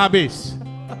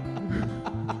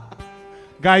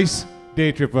 Guys,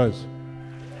 Day Trippers.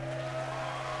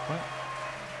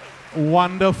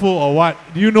 Wonderful or what?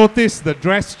 Do you notice the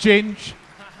dress change?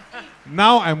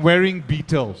 Now I'm wearing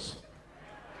Beatles.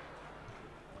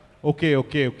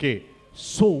 Okay.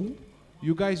 So,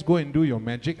 you guys go and do your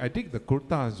magic. I dig the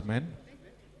kurtas, man.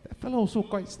 That fellow also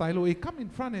quite stylo. Hey, come in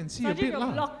front and see Sanjiv, a bit you're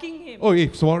lah. blocking him. Oh,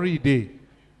 hey, sorry, Day.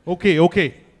 Okay.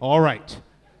 All right.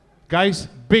 Guys,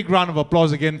 big round of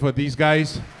applause again for these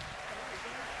guys.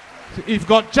 If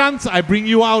got chance, I bring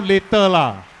you out later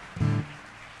lah.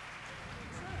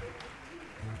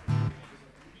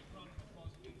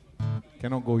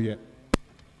 Cannot go yet.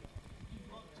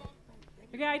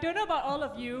 Okay, I don't know about all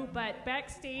of you, but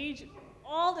backstage,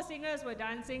 all the singers were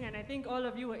dancing, and I think all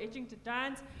of you were itching to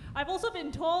dance. I've also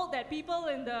been told that people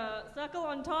in the circle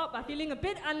on top are feeling a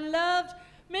bit unloved.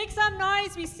 Make some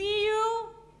noise, we see you.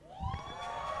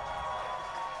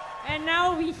 And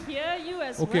now we hear you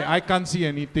as well. Okay, I can't see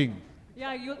anything.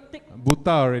 Yeah, you take Buta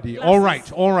already.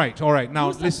 glasses. All right.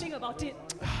 Now Do listen. something about it.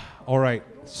 All right.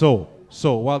 So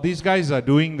while these guys are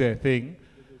doing their thing,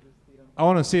 I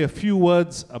want to say a few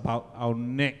words about our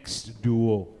next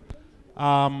duo.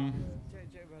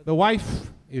 The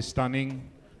wife is stunning,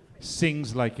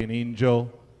 sings like an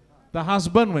angel. The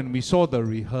husband, when we saw the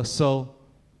rehearsal,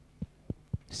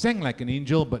 sang like an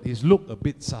angel, but his look a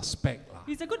bit suspect.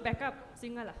 He's a good backup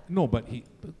singer lah. No, but he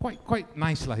quite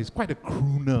nice lah. He's quite a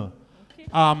crooner.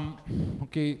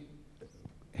 Okay,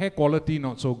 hair quality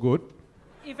not so good.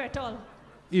 If at all.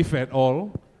 If at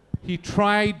all. He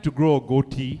tried to grow a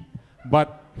goatee,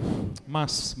 but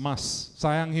must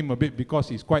sayang him a bit because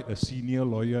he's quite a senior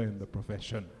lawyer in the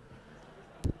profession.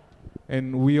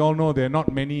 And we all know there are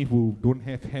not many who don't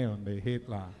have hair on their head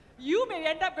lah. You may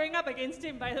end up going up against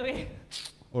him, by the way.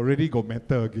 Already got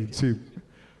matter against him.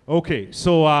 Okay,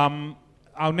 so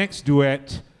our next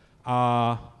duet,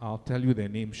 I'll tell you their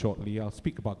name shortly. I'll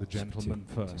speak about the gentleman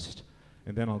first,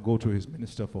 and then I'll go to his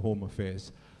Minister for Home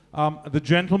Affairs. The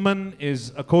gentleman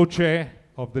is a co-chair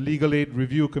of the Legal Aid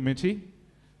Review Committee.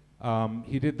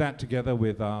 He did that together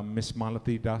with Miss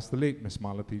Malati Das, the late Miss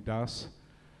Malati Das.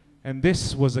 And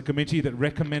this was a committee that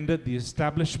recommended the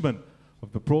establishment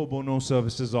of the Pro Bono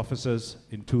Services Officers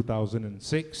in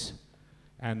 2006.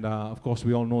 And of course,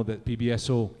 we all know that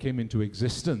PBSO came into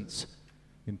existence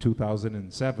in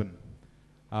 2007.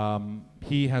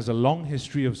 He has a long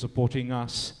history of supporting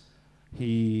us.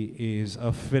 He is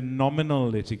a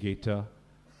phenomenal litigator.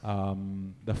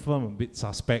 The firm a bit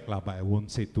suspect, but I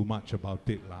won't say too much about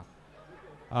it.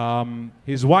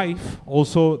 His wife,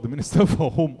 also the Minister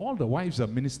for Home, all the wives are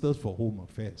Ministers for Home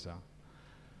Affairs.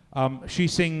 She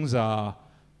sings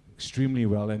extremely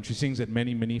well, and she sings at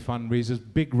many, many fundraisers.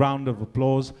 Big round of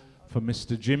applause for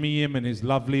Mr. Jimmy Yim and his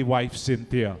lovely wife,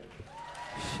 Cynthia.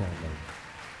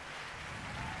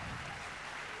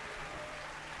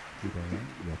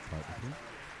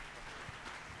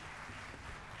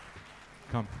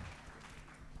 Come.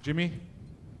 Jimmy,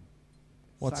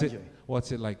 what's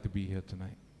it like to be here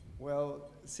tonight? Well,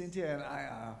 Cynthia and I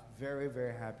are very,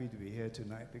 very happy to be here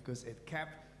tonight because it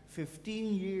capped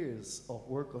 15 years of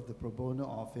work of the Pro Bono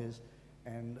office,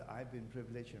 and I've been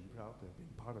privileged and proud to have been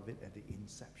part of it at the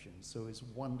inception. So it's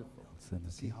wonderful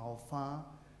to see how far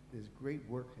this great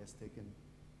work has taken.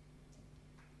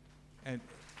 And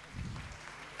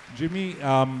Jimmy,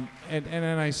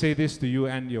 and I say this to you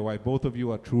and your wife, both of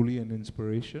you are truly an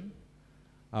inspiration.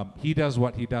 He does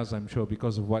what he does, I'm sure,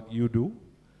 because of what you do.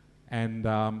 And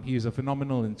he is a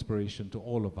phenomenal inspiration to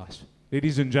all of us.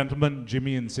 Ladies and gentlemen,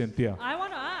 Jimmy and Cynthia. I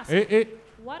want to ask,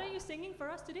 what are you singing for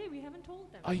us today? We haven't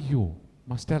told them. Ayo,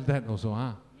 must tell that also,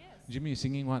 huh? Yes. Jimmy is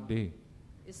singing what day?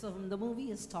 It's from the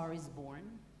movie A Star is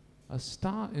Born. A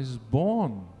Star is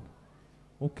Born.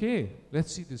 Okay,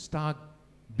 let's see the star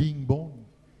being born.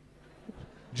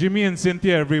 Jimmy and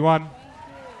Cynthia, everyone.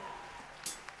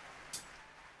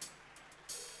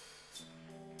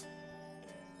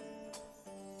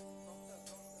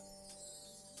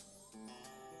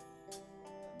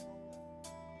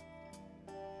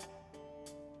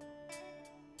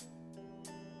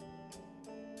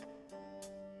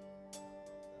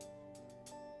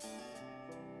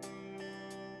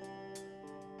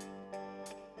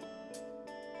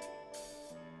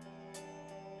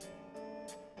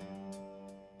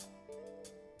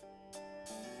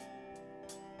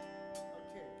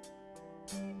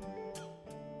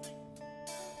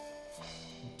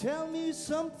 Tell me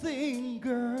something,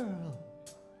 girl.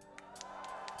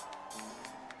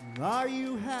 Are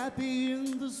you happy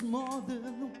in this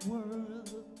modern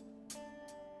world?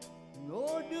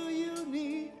 Or do you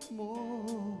need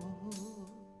more?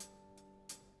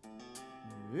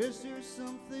 Is there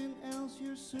something else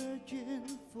you're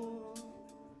searching for?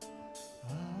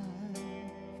 I'm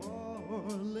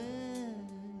falling.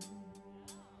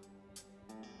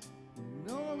 In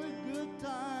all the good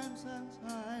times I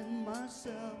find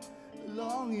myself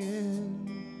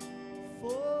longing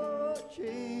for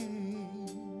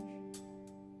change.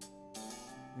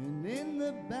 And in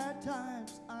the bad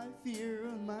times I fear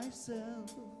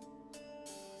myself.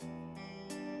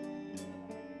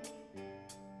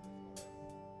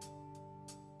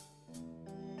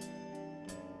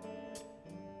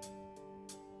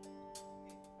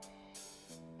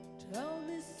 Tell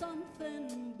me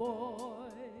something, boy.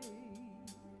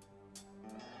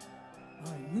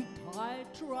 Are you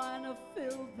tired trying to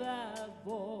fill that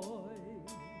void?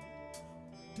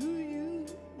 Do you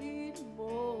need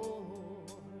more?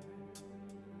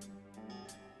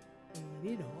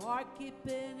 Ain't it hard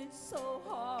keeping it so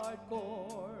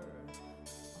hardcore?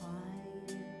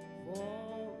 I'm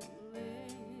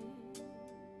falling.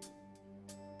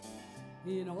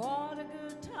 In all the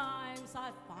good times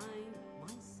I find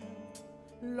myself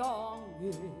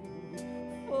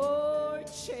longing for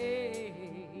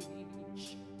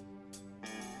change.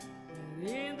 And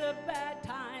in the bad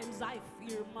times I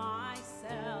fear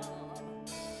myself.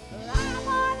 I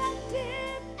wanna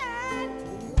dip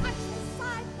and watch the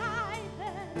side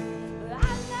diving. I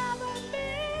never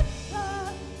miss the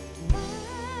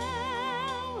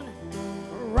ground.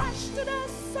 Rush to the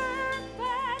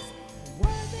surface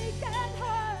where they can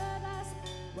hurt us.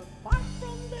 But far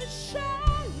from the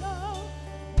shallow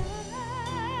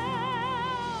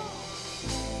ground.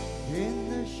 In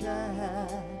the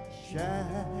shallow,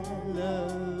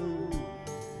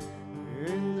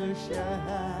 in the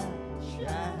shallow,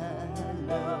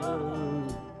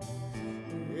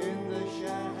 in the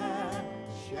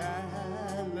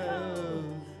shallow,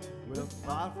 we're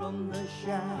far from the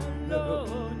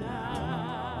shallow now.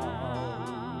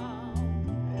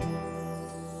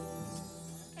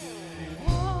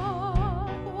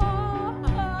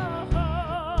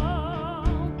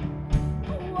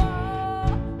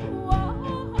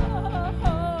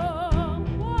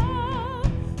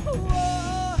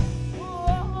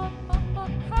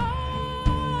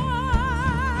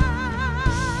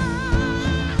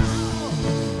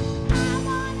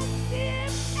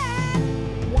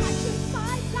 Watch the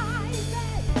side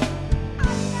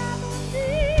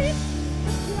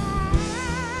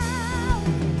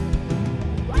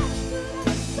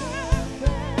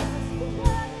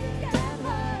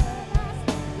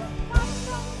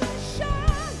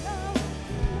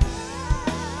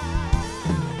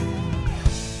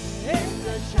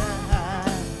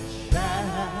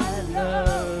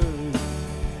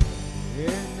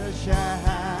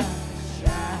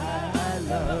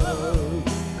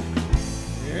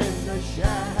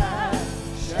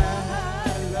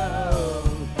shallow.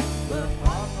 We're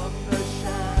far from the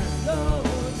shallow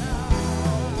now.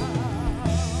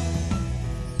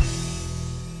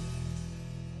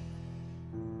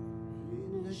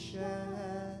 In the shallow,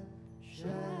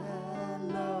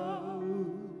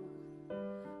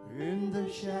 in the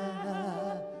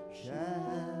shallow,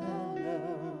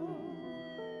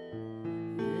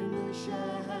 in the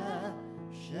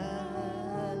shallow,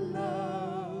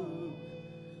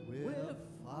 we're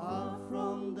far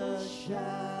from the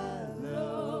shallow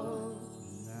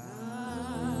now.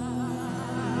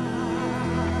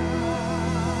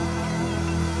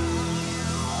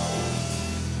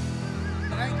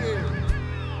 Thank you.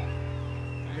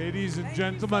 Ladies and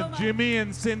gentlemen, Jimmy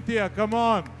and Cynthia, come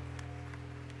on.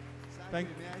 Thank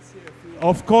May I say a few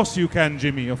Of course you can,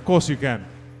 Jimmy. Of course you can.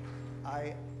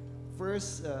 I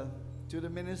first to the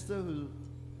minister,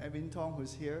 Edwin Tong,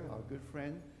 who's here, our good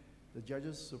friend, the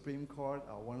judges Supreme Court,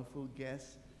 our wonderful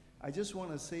guests. I just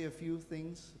want to say a few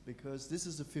things because this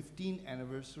is the 15th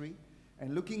anniversary,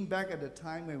 and looking back at the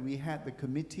time when we had the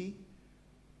committee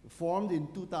formed in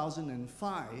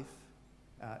 2005,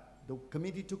 the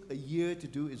committee took a year to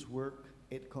do its work.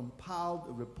 It compiled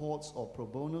reports of pro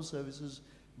bono services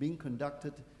being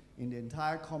conducted in the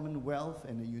entire Commonwealth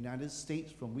and the United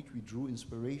States, from which we drew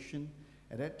inspiration.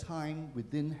 At that time, we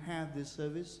didn't have this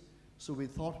service, so we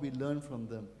thought we'd learn from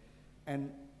them.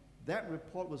 And that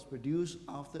report was produced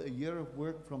after a year of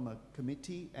work from a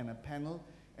committee and a panel,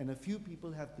 and a few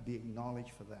people have to be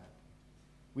acknowledged for that.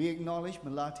 We acknowledge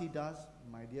Malati Das,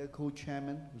 my dear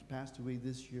co-chairman, who's passed away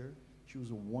this year. She was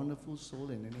a wonderful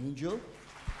soul and an angel.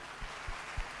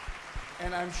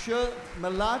 And I'm sure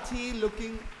Malati,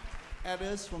 looking at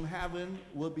us from heaven,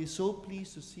 will be so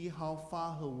pleased to see how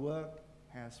far her work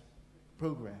has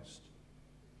progressed.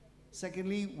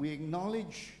 Secondly, we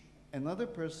acknowledge another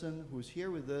person who's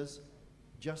here with us,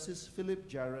 Justice Philip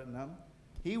Jeyaretnam.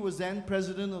 He was then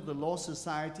president of the Law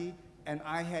Society, and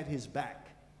I had his back.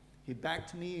 He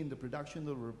backed me in the production of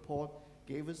the report,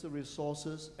 gave us the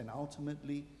resources, and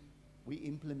ultimately, we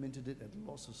implemented it at the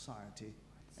Law Society.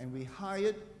 And we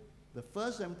hired the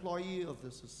first employee of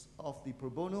the Pro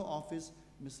Bono office,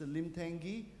 Mr. Lim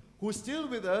Tengi, who's still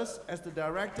with us as the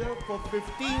director for 15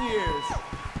 years.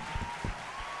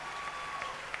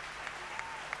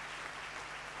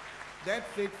 That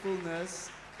faithfulness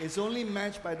is only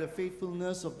matched by the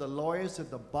faithfulness of the lawyers at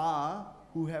the bar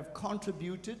who have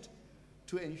contributed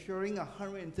to ensuring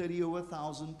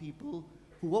 130,000 people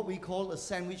who what we call a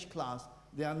sandwich class.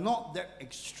 They are not that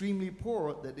extremely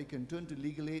poor that they can turn to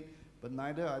legal aid, but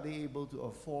neither are they able to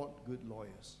afford good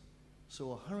lawyers. So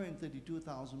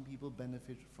 132,000 people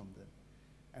benefited from them.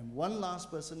 And one last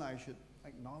person I should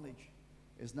acknowledge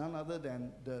is none other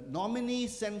than the nominee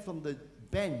sent from the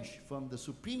bench from the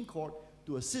Supreme Court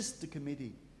to assist the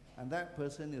committee. And that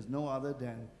person is no other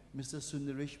than Mr.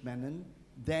 Sundaresh Menon,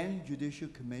 then Judicial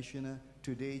Commissioner,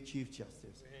 today Chief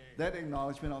Justice. That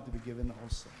acknowledgement ought to be given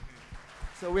also.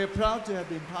 So we're proud to have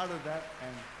been part of that,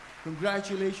 and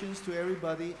congratulations to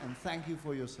everybody, and thank you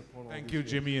for your support. Thank you,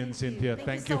 Jimmy and Cynthia.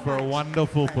 Thank you so for a much.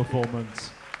 wonderful performance.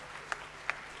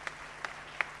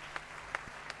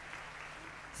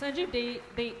 Sanjiv,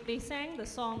 they sang the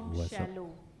song What's up?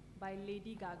 Shallow by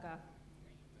Lady Gaga.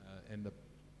 And the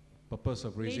purpose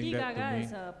of raising Lady that Gaga to me.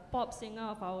 is a pop singer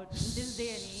of our this day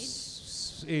and age.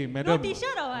 Hey, madam, No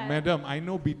t-shirt or what? madam, I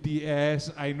know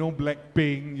BTS, I know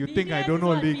Blackpink. You think I BTS don't is know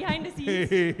what, League? behind the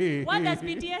scenes? What does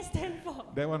BTS stand for?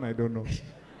 That one I don't know.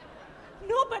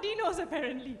 Nobody knows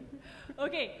apparently.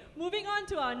 Okay, moving on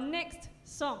to our next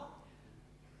song.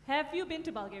 Have you been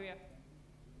to Bulgaria?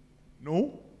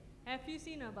 No, Have you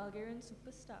seen a Bulgarian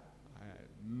superstar?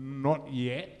 not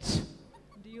yet.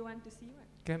 Do you want to see one?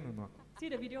 Can or not? See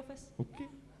the video first. Okay.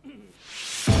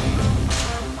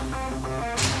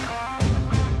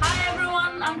 Hi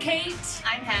everyone, I'm Kate.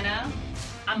 I'm Hannah.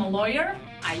 I'm a lawyer.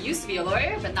 I used to be a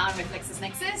lawyer, but now I'm with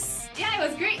LexisNexis. Yeah, it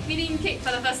was great meeting Kate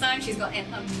for the first time. She's got an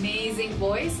amazing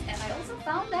voice, and I also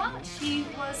found out she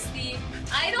was the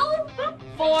idol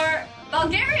for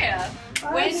Bulgaria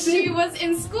when she was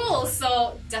in school.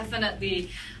 So definitely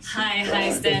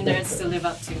high standards to live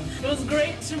up to. It was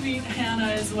great to meet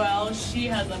Hannah as well. She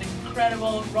has an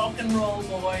incredible rock and roll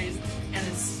voice and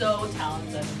is so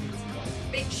talented and musical.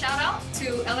 Big shout out to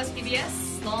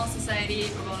LSPDS, Law Society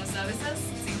Pro Bono Services,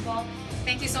 Singapore.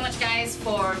 Thank you so much guys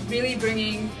for really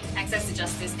bringing access to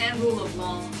justice and rule of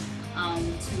law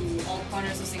to all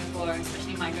corners of Singapore,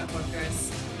 especially migrant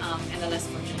workers and the less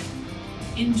fortunate.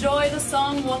 Enjoy the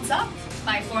song What's Up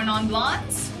by Four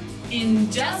Non-Blondes in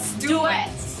Just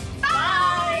Duet.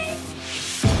 Bye!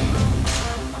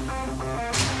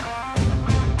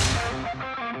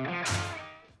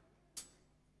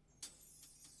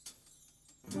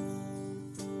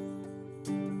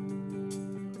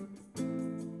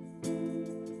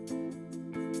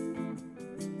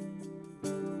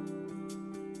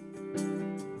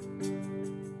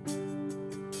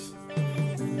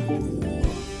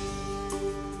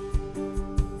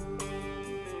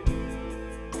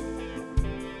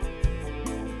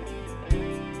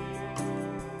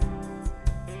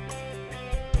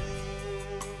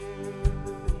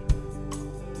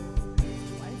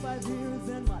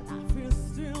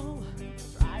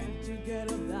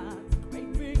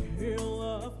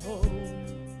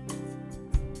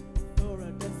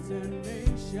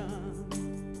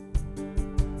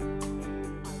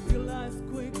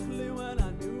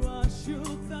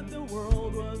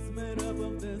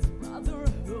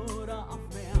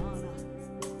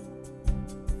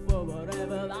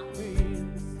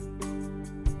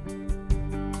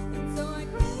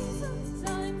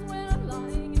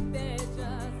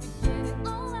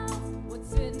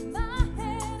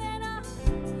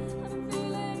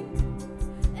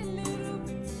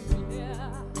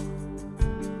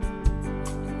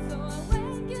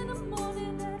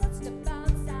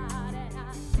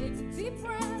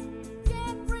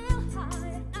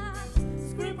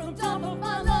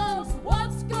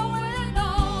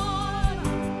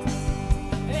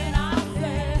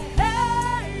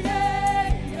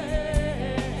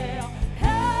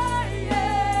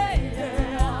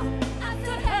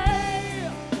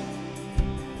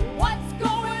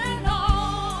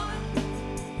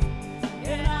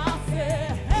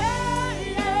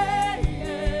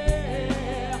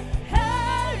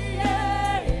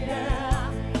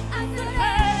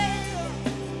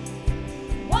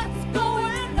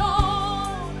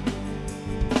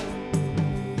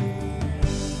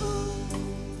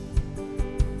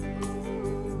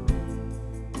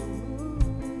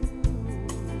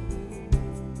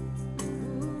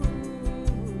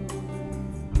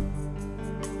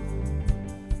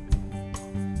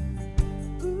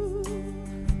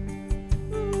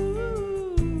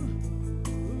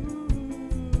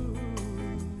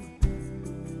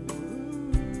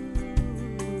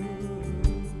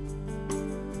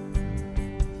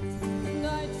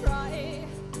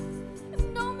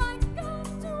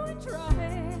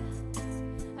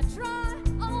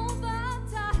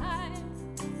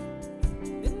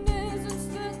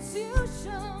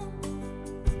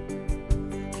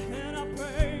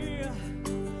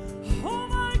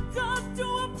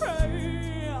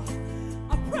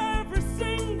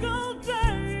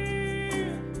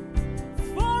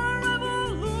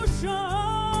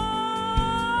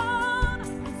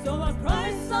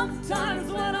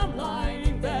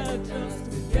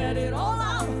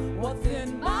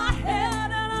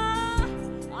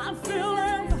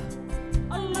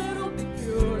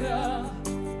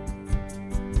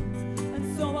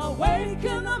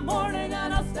 awake in the morning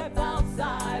and I step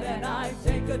outside and I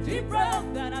take a deep breath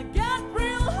and I get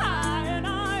real high and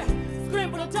I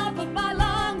scream from the top of my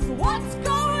lungs, what's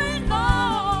going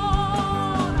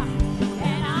on?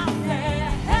 And I say,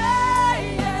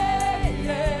 hey, yeah,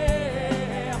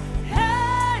 yeah,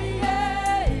 hey,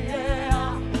 yeah,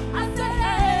 yeah. I say,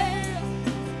 hey,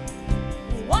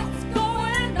 what's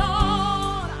going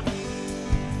on?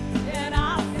 And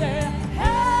I say,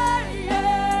 hey,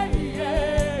 yeah, yeah,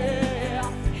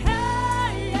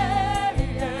 hey, yeah,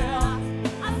 yeah.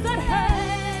 I said, hey,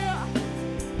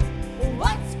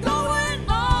 what's going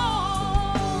on?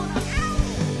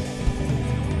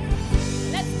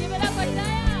 Let's give it up for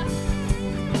Isaiah.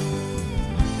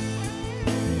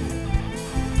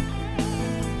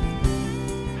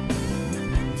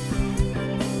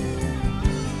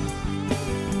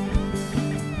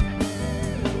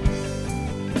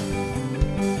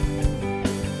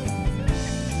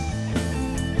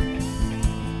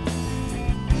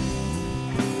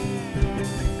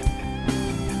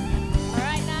 All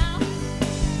right, now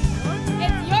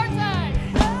it's your turn.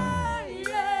 Hey,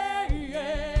 yeah,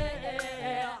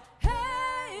 yeah. Hey,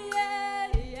 yeah,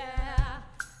 yeah.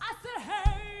 I said,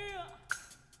 hey,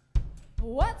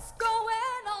 what's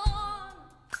going on?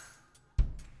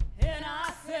 And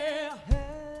I say,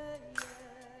 hey,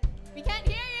 we can't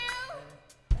hear you.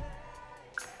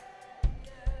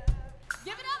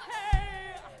 Give it up.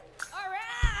 Hey, all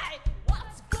right.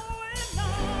 What's going on?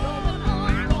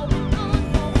 Going on.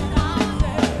 I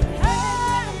say, hey,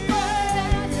 yeah,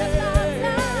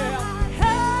 yeah.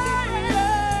 Hey,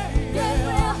 yeah,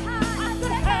 yeah. I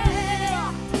said, hey,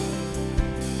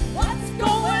 what's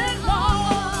going on?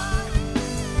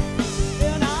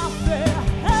 And I say,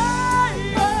 hey,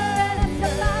 yeah,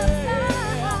 yeah.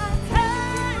 Hey, yeah, yeah.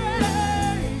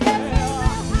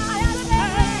 I say,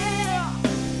 hey,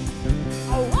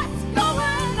 what's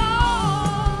going on?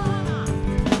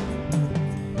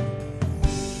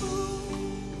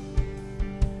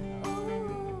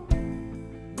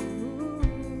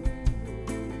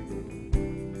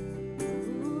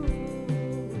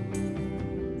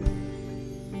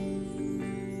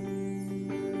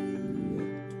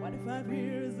 25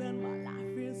 years and my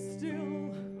life is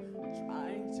still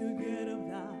trying to get up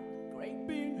that great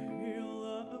big hill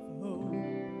of hope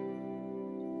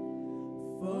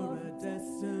for a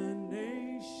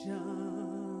destination.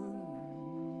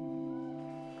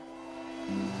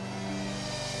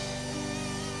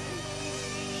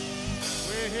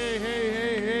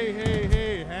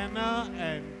 Hey, Hannah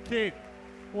and Kate.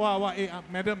 Wow, hey,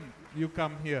 madam, you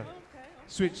come here.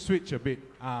 Switch a bit.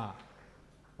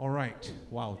 All right.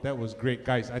 Wow, that was great,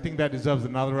 guys. I think that deserves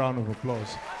another round of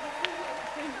applause.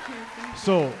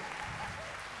 So,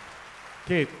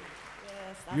 Kate,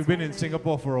 you've been in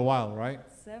Singapore for a while, right?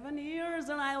 7 years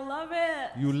and I love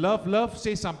it. You love,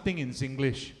 say something in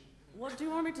Singlish. What do you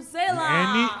want me to say,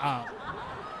 lah?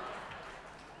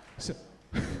 So,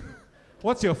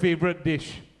 what's your favorite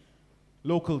dish?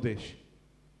 Local dish.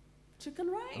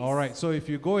 Chicken rice. All right, so if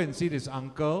you go and see this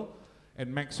uncle at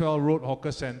Maxwell Road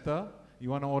Hawker Center, you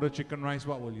want to order chicken rice,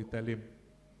 what will you tell him?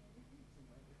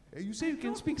 Hey, you say you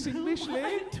can speak Singlish,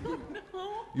 leh?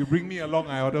 You bring me along,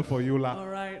 I order for you, lah. All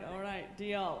right,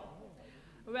 deal.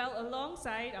 Well,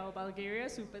 alongside our Bulgaria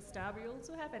superstar, we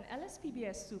also have an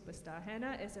LSPBS superstar.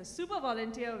 Hannah is a super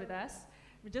volunteer with us.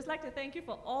 We'd just like to thank you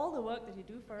for all the work that you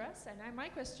do for us. And my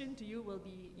question to you will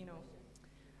be,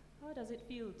 how does it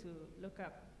feel to look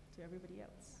up to everybody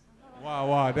else?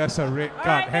 Wow, that's a red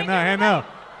card.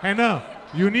 Hannah,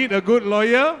 you need a good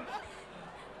lawyer?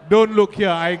 Don't look here.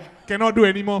 I cannot do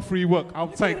any more free work.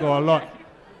 Outside got a lot.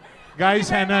 Guys,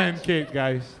 Hannah and Kate,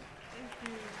 guys.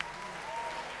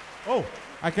 Oh,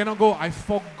 I cannot go. I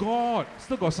forgot.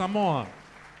 Still got some more.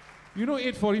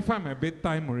 8:45 my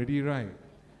bedtime already, right?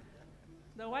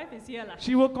 The wife is here, lah.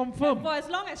 She will confirm. And for as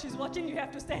long as she's watching, you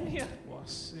have to stand here.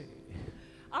 What's it?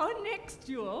 Our next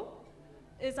duo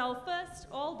is our first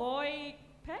all-boy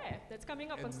pair that's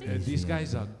coming up on stage. These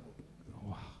guys are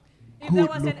If there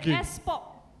was an good-looking. S-pop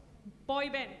boy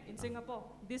band in Singapore,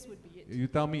 this would be it. You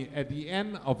tell me, at the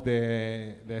end of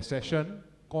their session,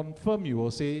 confirm you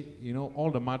will say, all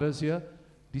the mothers here,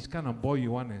 this kind of boy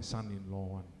you want as son-in-law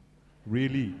one.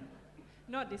 Really?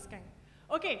 Not this kind.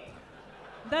 Okay.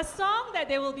 The song that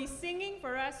they will be singing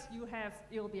for us,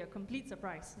 it'll be a complete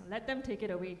surprise. Let them take it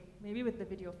away. Maybe with the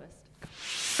video first.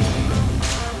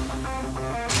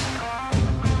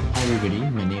 Hi everybody,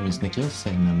 my name is Nicholas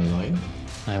and I'm a lawyer.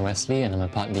 I'm Wesley and I'm a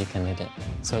Part B candidate.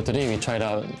 So today we tried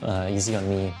out Easy On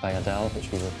Me by Adele,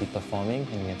 which we will be performing,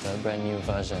 and we have a brand new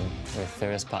version with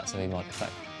various parts of it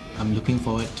modified. I'm looking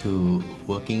forward to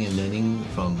working and learning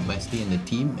from Wesley and the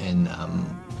team, and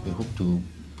we hope to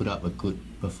put up a good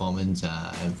performance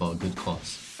and for a good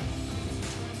cause.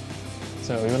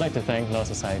 So we would like to thank Law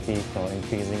Society for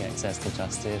increasing access to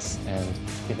justice and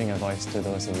giving a voice to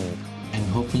those in need. And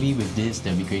hopefully with this,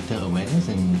 there'll be greater awareness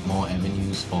and more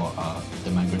avenues for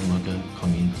the migrant worker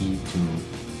community to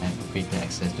have greater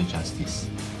access to justice.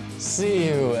 See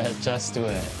you at Just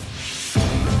Duet.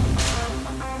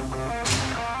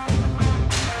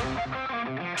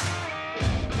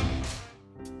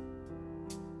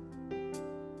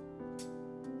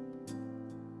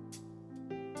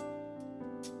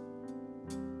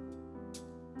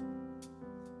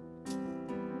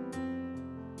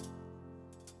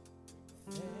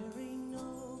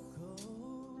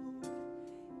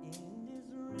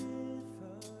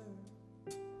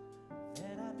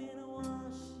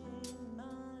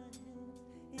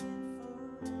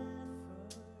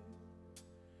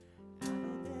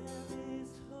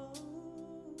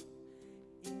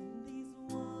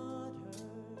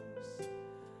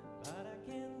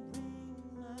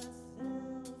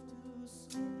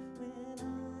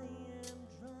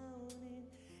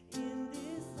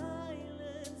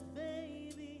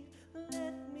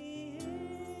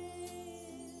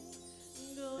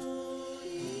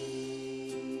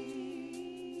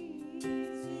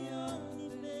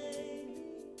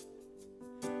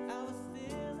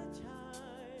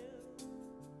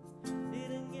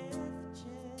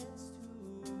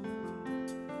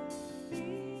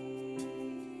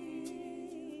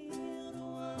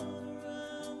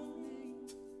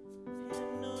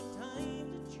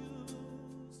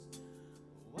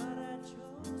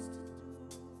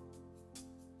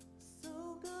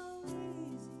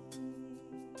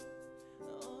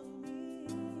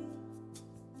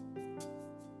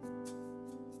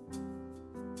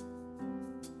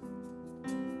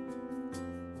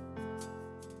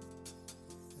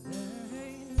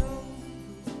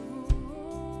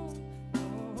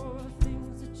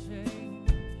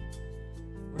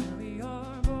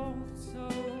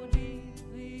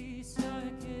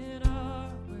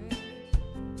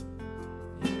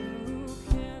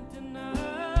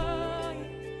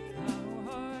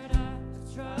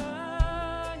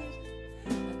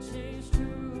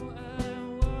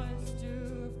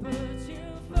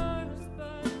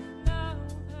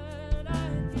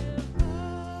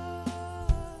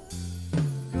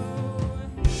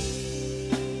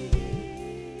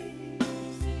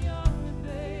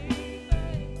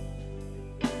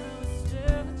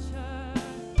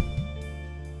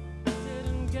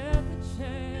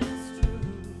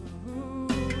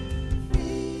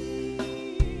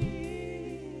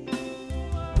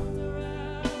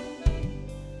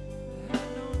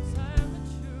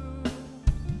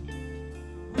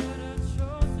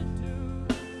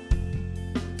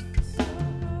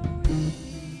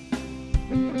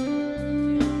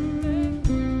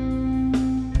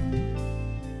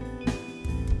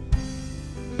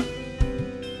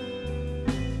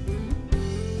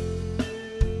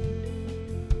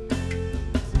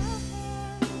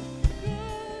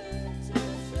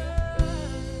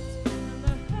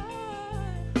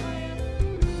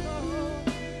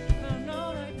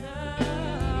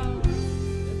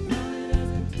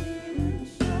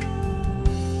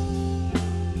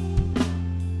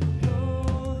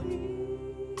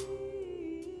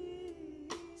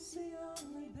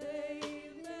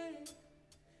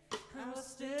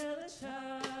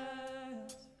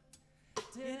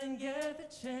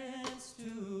 chance to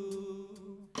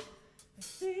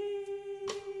feel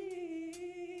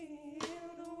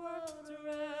the world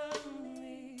around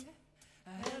me.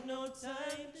 I had no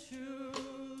time to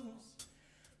choose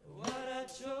what I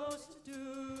chose to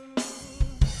do.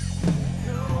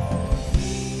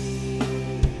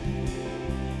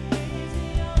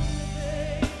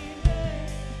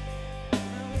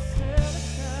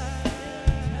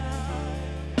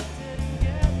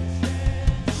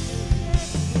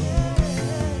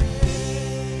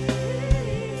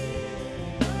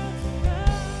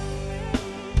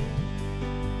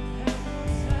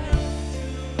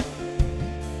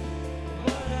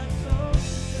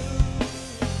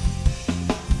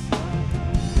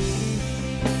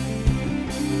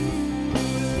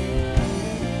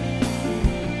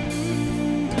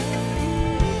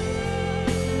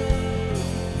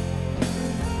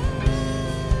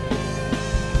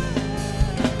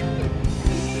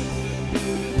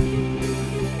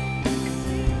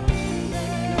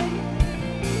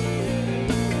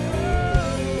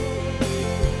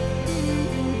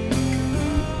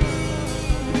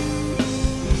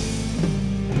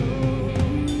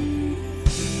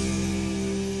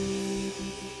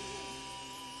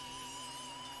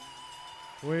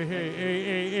 Wait,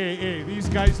 hey, these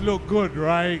guys look good,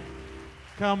 right?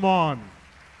 Come on.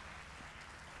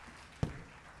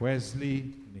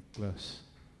 Wesley, Nicholas.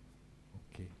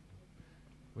 Okay.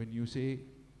 When you say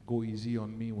go easy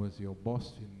on me, was your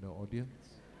boss in the audience?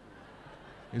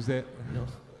 Is that? No.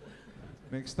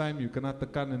 Next time you cannot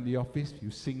tekan in the office,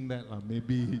 you sing that,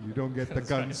 maybe you don't get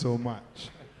tekan right. so much.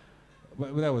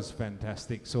 But that was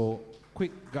fantastic. So,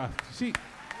 quick gaff. See,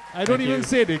 I don't even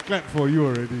say they clap for you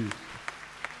already.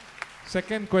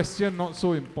 Second question, not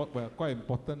so important, well, quite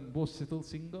important. Both still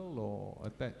single or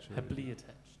attached? Happily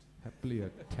attached. Happily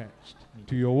attached.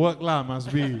 To your work lah, must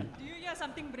be. Do you hear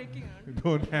something breaking?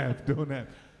 Don't have.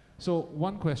 So,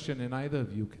 one question, and either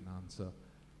of you can answer.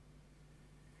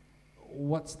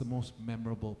 What's the most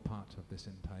memorable part of this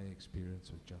entire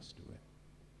experience with Just Duet?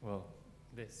 Well,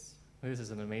 this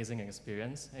is an amazing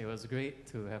experience. It was great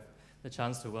to have the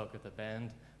chance to work with the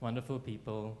band, wonderful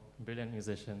people, brilliant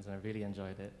musicians, and I really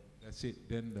enjoyed it. That's it.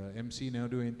 Then the MC never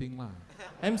do anything lah.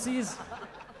 MCs?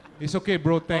 It's okay,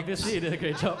 bro. Thanks. Obviously, you did a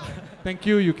great job. Thank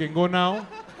you. You can go now.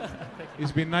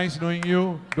 It's been nice knowing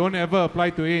you. Don't ever apply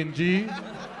to A&G.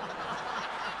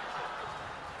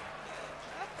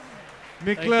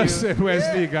 Nicholas and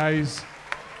Wesley, guys.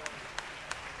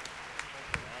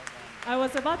 I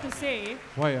was about to say,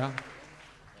 Why,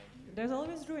 there's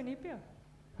always Drew and Napier.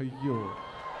 Yo.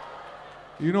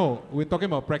 You know, we're talking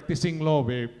about practicing law,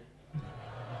 babe.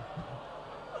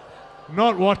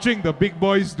 Not watching the big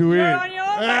boys do You're it. on your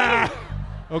own,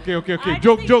 Okay. I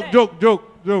Joke. think Joke.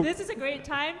 This is a great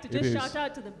time to It just is. shout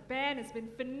out to the band. It's been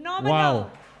phenomenal.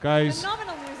 Wow, guys.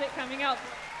 Phenomenal music coming out.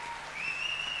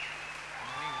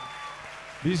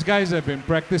 These guys have been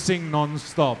practicing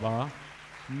non-stop,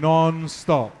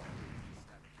 Non-stop.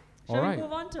 Shall All we right.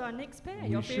 move on to our next pair? We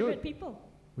Your favorite should. people?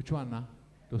 Which one,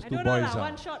 Those I two don't know boys, lah.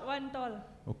 One short, one tall.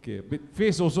 Okay,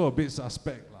 face also a bit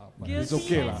suspect, but it's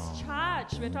Guilty okay, as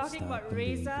charged. We're talking about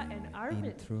Raeza and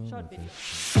Arvindran. Short video.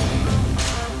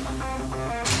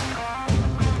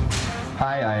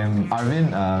 Hi, I am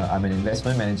Arvin. I'm an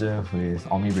investment manager with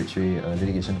Omni Bridgeway, a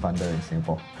litigation funder in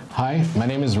Singapore. Hi, my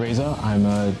name is Raeza. I'm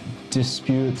a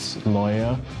disputes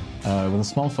lawyer with a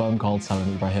small firm called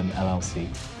Ibrahim LLC.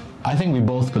 I think we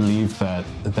both believe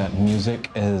that music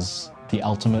is the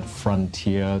ultimate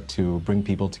frontier to bring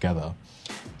people together.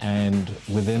 And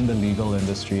within the legal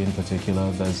industry in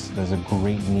particular, there's a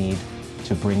great need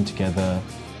to bring together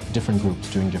different groups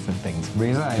doing different things.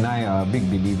 Raeza and I are big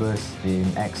believers in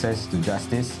access to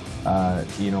justice.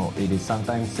 It is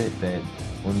sometimes said that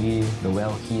only the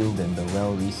well-heeled and the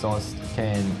well-resourced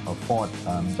can afford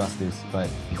justice, but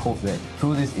we hope that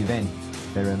through this event,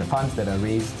 there are the funds that are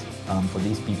raised for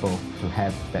these people to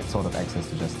have that sort of access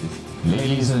to justice.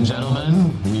 Ladies and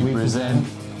gentlemen, we present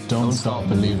Don't Stop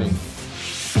Believing.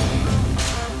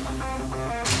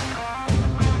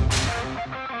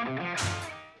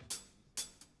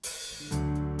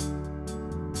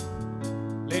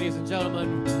 Ladies and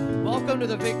gentlemen, welcome to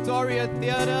the Victoria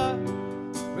Theatre.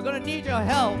 We're gonna need your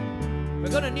help. We're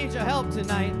gonna need your help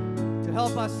tonight to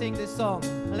help us sing this song.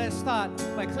 And let's start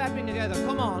by clapping together.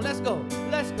 Come on, let's go.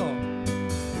 Let's go.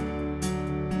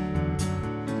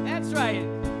 That's right.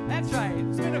 That's right.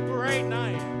 It's been a great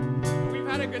night. We've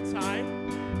had a good time.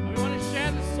 And we want to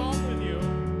share this song with you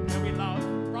that we love,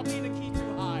 probably in a key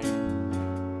too high.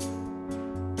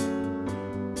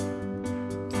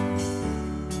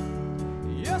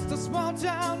 Just a small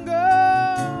town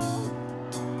girl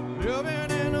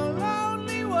living in a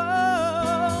lonely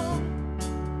world.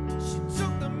 She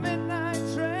took the midnight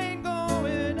train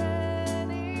going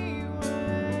anywhere.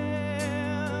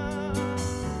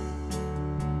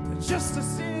 Just a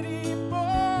city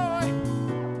boy,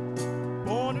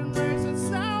 born and raised in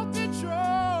South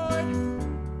Detroit.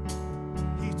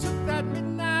 He took that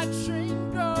midnight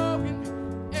train going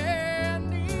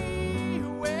anywhere.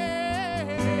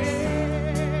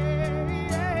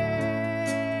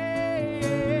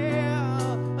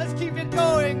 Let's keep it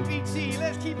going, BT.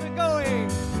 Let's keep it going.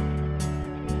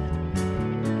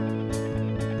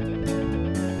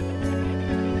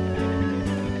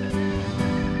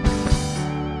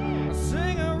 A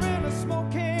singer in a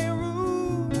smoky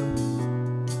room,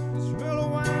 swirl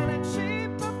of wine and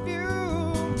cheap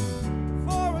perfume.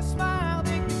 For a smile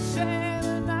they can share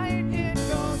the night. It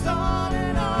goes on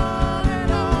and on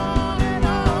and on and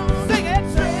on. Sing it,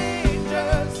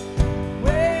 strangers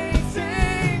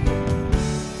waiting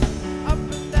up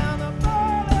and down the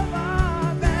boulevard.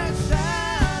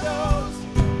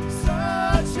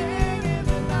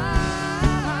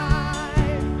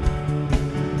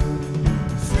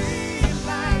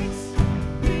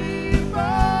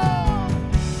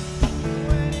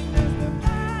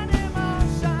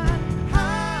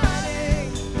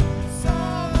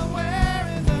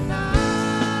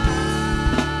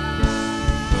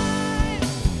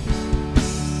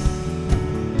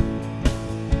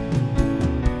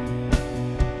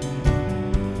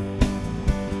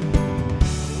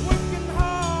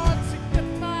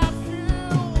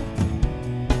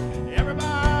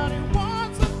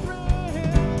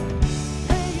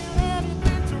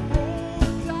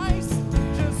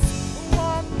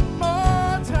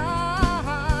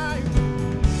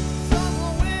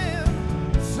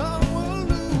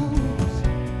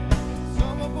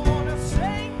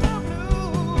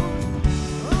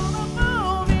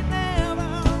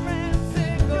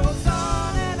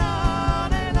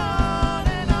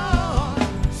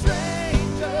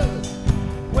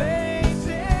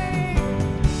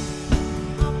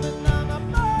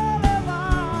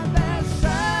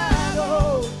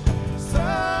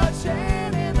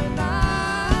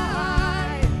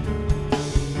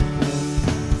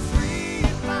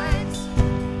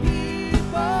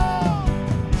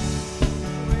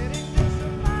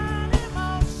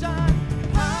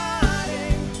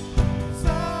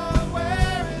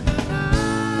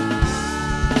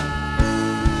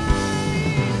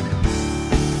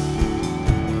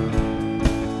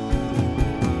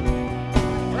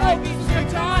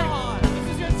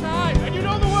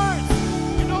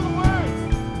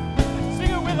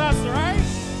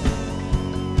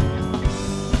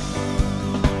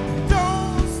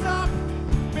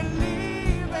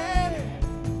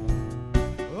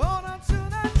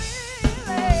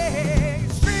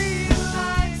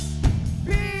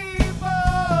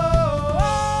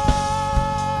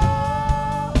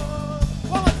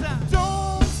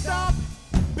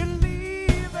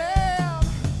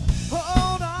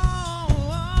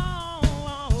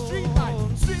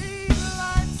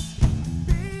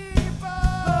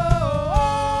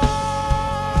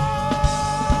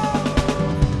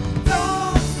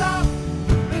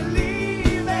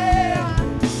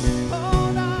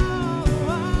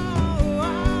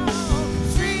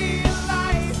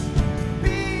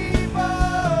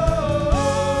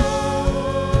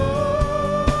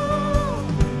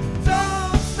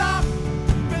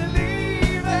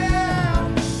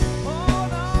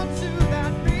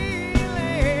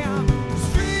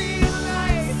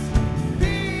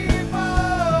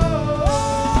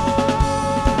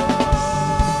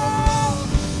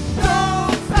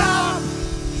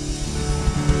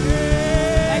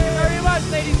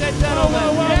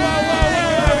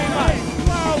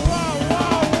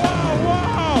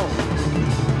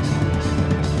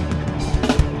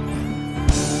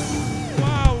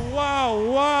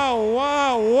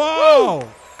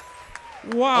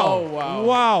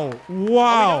 Wow.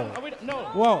 Wow. No.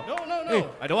 Wow. No. Hey,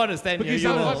 I don't want to stand here. pergi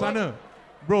sana, sana.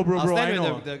 Bro, I'll stand I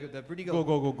with know. the pretty girl.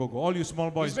 Go. All you small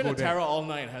boys He's been go a there. terror all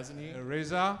night, hasn't he?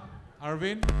 Raeza,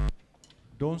 Arvin,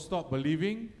 don't stop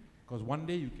believing, because one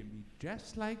day you can be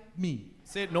just like me.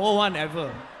 Said no one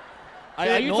ever.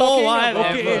 Are you no talking one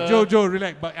about? Okay, ever. Joe,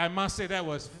 relax. But I must say that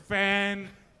was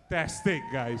fantastic,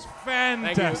 guys.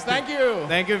 Fantastic. Thank you.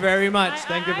 Thank you very much.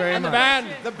 Thank you very And much.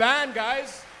 the The band,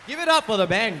 guys. Give it up for the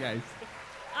band, guys.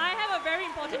 I have a very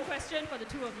important question for the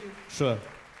two of you. Sure.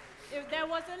 If there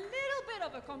was a little bit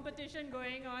of a competition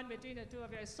going on between the two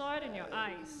of you, I saw it in your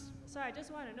eyes. So I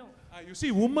just want to know. You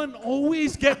see, women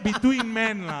always get between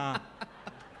men, lah.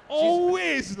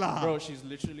 Always, lah. Bro, she's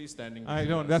literally standing. I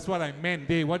know, that's what I meant,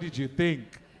 Dave. What did you think?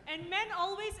 And men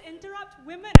always interrupt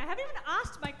women. I haven't even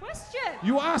asked my question.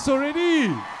 You asked already.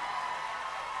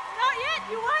 Not yet.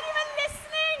 You weren't even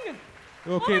listening.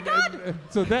 Okay, Oh my God.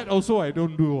 So that also I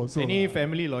don't do also. Any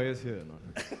family lawyers here or not?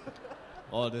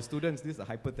 Or the students, this is a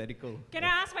hypothetical. Can I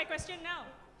ask my question now?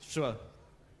 Sure.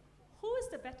 Who is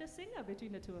the better singer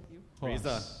between the two of you?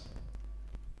 Raeza.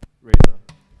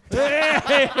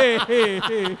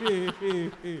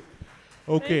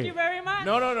 Okay. Thank you very much.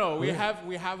 No.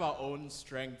 We have our own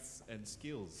strengths and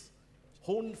skills,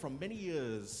 honed from many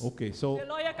years. Okay, so The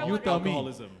lawyer come you out tell ready. me,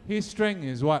 Alcoholism. his strength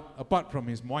is what, apart from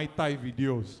his Muay Thai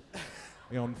videos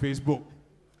on Facebook?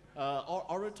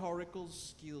 Oratorical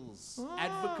skills,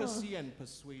 advocacy and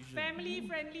persuasion.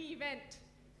 Family-friendly event.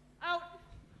 Out.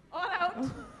 All out.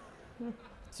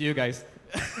 See you guys.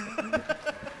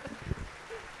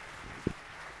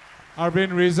 Arvin,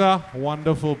 Raeza,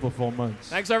 wonderful performance.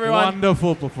 Thanks, everyone.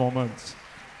 Wonderful performance.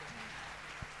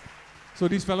 So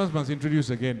these fellas must introduce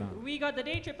again now. We got the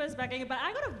day trippers back again, but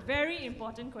I got a very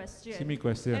important question. See me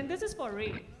question. And this is for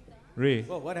Ray. Ray,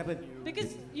 Well, what happened?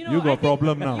 Because, you you know, got I a think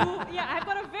problem now. Yeah, I've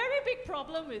got a very big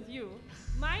problem with you.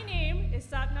 My name is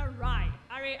Sadhana Rai,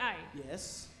 R-A-I.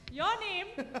 Yes. Your name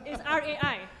is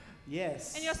R-A-I.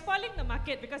 Yes. And you're spoiling the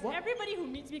market because everybody who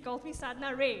meets me calls me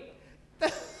Sadhana Ray.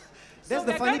 That's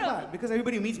the funny part, because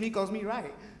everybody who meets me calls me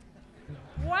Rai.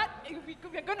 What?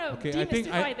 We're going to okay,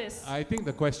 demystify this. I think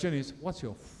the question is, what's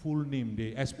your full name,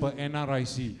 Day, as per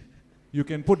NRIC? You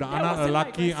can put the That anak wasn't my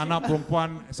lelaki, question. anak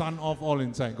perempuan, son of all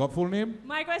inside. Got full name?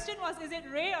 My question was, is it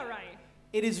Ray or Rai?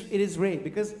 It is Ray,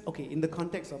 because, okay, in the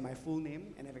context of my full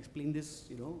name, and I've explained this,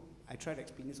 you know, I try to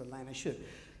explain this online, I should.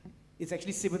 It's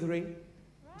actually Ray. Right.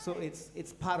 So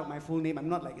it's part of my full name. I'm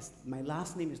not like, my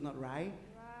last name is not Rai.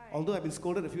 Although I've been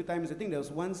scolded a few times. I think there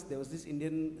was this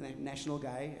Indian national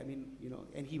guy, I mean, you know,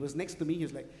 and he was next to me, he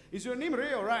was like, is your name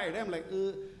Ray or Rai? And I'm like,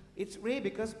 it's Ray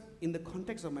because in the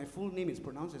context of my full name, it's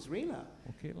pronounced as Rayla.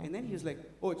 Okay, and then he was like,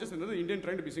 oh, just another Indian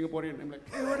trying to be Singaporean. I'm like,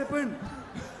 hey, what happened?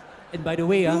 And by the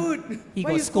way, Dude, he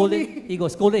why got you scold scolded. me? He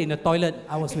got scolded in the toilet.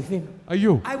 I was with him. Are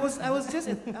you? I was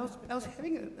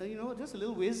having you know, just a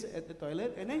little whiz at the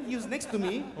toilet, and then he was next to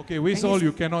me. Okay, whiz and all he's-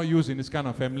 you cannot use in this kind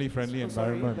of family-friendly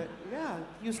Sorry, environment. but yeah,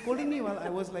 he was scolding me while I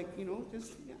was like, you know,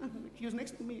 just he was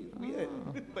next to me. Weird.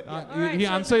 But yeah. All right, he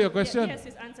so answered your question? Yes,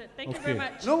 he's answered. Thank you very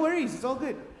much. No worries, it's all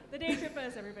good. The day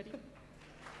trippers, everybody.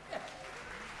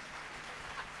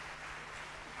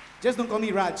 Just don't call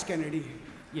me Raj, can already.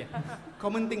 Yeah.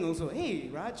 Common thing also. Hey,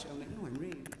 Raj. I'm like, no, I'm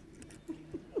Ray.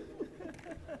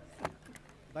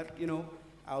 But you know,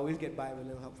 I always get by with a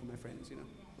little help from my friends. You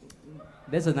know.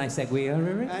 That's a nice segue, huh,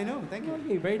 Ray? I know. Thank you.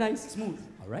 Okay, very nice. Smooth.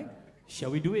 All right.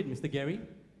 Shall we do it, Mr. Gary?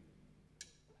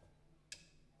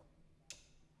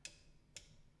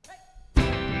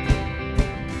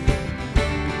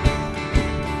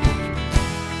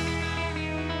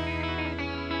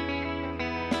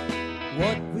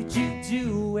 What would you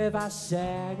do if I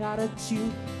sang out of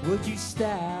tune? Would you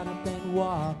stand up and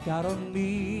walk out on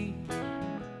me?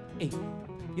 Hey,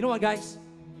 you know what, guys?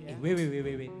 Hey,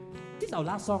 wait. This is our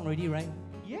last song already, right?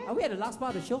 Yeah. Are we at the last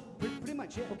part of the show? Pretty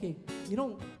much, yeah. Okay. You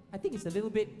know, I think it's a little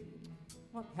bit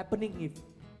not happening if,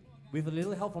 with a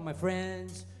little help from my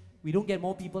friends, we don't get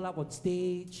more people up on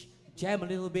stage, jam a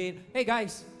little bit. Hey,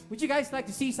 guys, would you guys like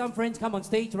to see some friends come on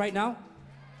stage right now?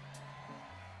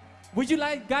 Would you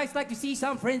guys like to see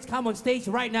some friends come on stage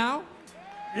right now?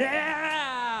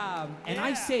 Yeah! And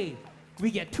I say,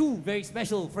 we get two very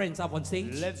special friends up on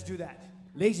stage. Let's do that.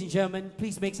 Ladies and gentlemen,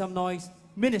 please make some noise.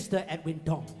 Minister Edwin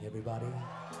Tong, everybody.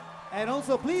 And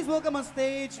also, please welcome on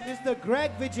stage Mr.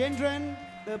 Greg Vijayendran,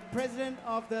 the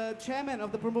chairman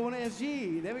of the Pro Bono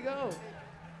SG. There we go.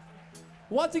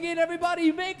 Once again,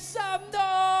 everybody, make some noise!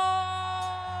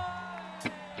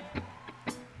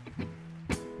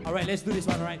 All right, let's do this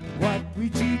one, all right? What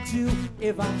would you do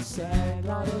if I sang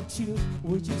out of tune?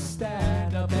 Would you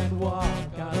stand up and walk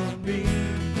out on me?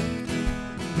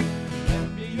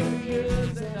 Lend me your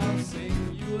ears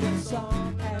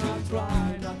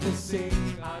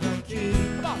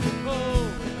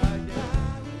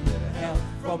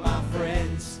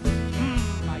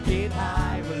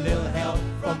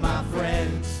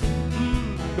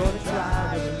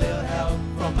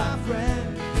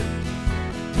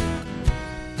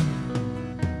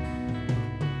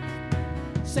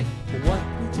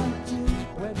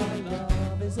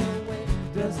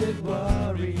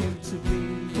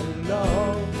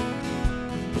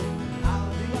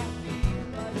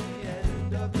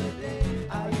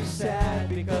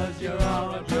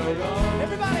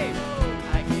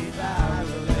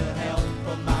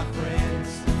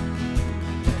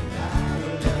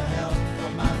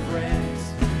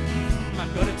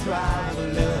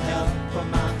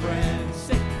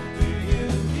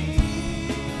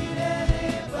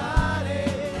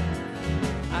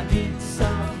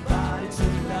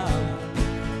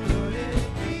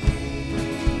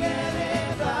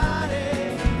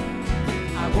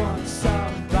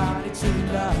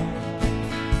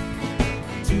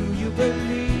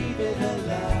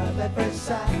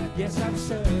Yes, I'm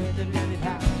certain that it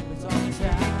happens all the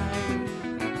time.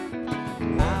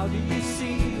 How do you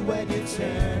see when you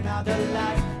turn out the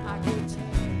light? I can tell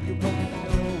you, but I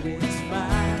know it's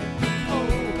mine. Oh,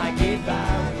 I get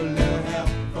by with a little help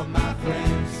from my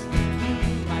friends.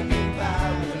 I get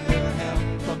by with a little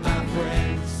help from my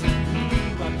friends.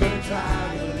 I'm gonna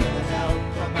try with a little help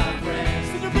from my friends.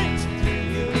 To the rich, do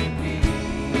you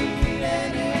need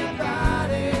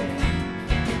anybody?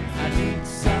 I need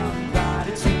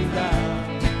somebody to love.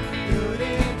 Could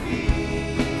it be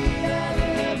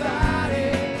anybody?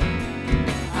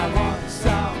 I want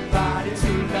somebody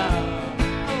to love.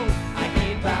 Oh, I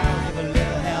get by with a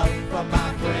little help from my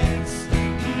friends.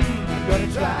 I'm gonna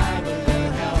try with a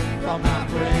little help from my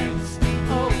friends.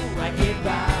 Oh, I get by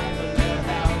with a little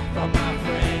help from my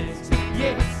friends.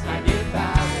 Yes, I get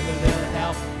by with a little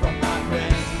help from my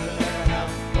friends. A little help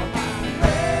from my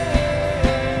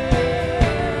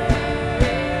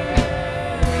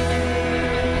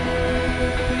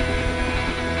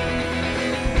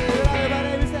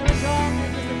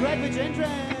Vijayendran.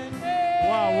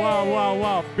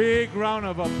 Wow. Big round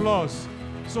of applause.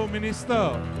 So,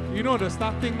 Minister, you know the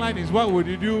starting line is what would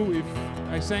you do if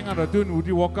I sang out a tune? Would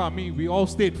you walk out? I mean, we all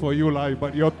stayed for you, lah,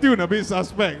 but your tune a bit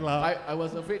suspect, lah. I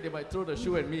was afraid they might throw the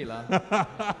shoe at me, lah.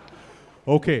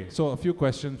 Okay, so a few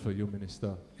questions for you,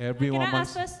 Minister. Everyone Can I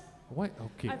wants. ask first? What?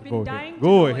 Okay, I've been go dying ahead. to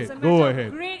Go know. It's a ahead. matter Go of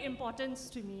ahead. great importance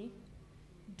to me.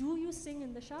 Do you sing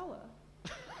in the shower?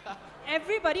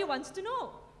 Everybody wants to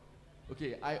know.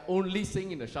 Okay, I only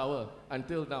sing in the shower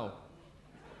until now.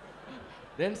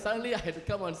 Then suddenly I had to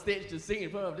come on stage to sing in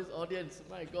front of this audience.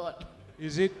 My God.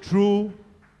 Is it true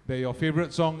that your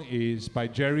favorite song is by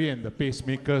Jerry and the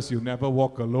Pacemakers, You Never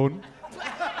Walk Alone?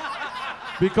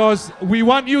 Because we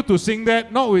want you to sing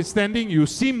that, notwithstanding you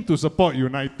seem to support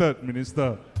United,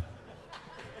 Minister.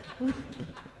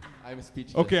 I'm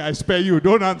speechless. Okay, I spare you.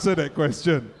 Don't answer that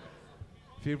question.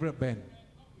 Favorite band?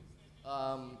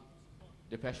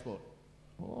 Depeche Mode.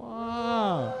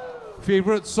 Wow.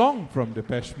 Favorite song from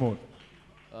Depeche Mode?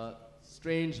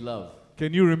 Strange Love.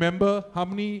 Can you remember how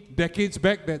many decades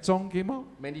back that song came out?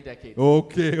 Many decades.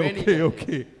 Okay, Many okay, decades.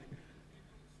 okay.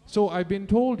 So I've been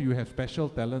told you have special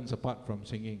talents apart from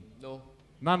singing. No.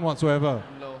 None whatsoever.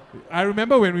 No. I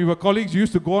remember when we were colleagues, you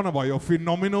used to go on about your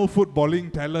phenomenal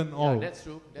footballing talent. Yeah, that's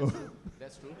true. That's true.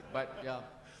 That's true. But yeah,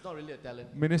 it's not really a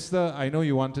talent. Minister, I know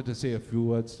you wanted to say a few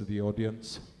words to the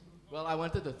audience. Well, I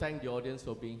wanted to thank the audience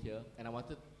for being here, and I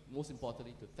wanted, most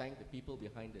importantly, to thank the people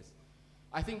behind this.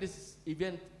 I think this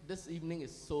evening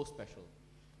is so special.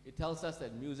 It tells us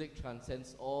that music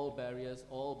transcends all barriers,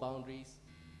 all boundaries,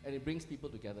 and it brings people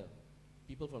together.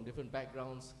 People from different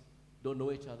backgrounds don't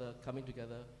know each other, coming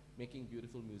together, making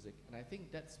beautiful music. And I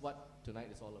think that's what tonight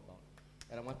is all about.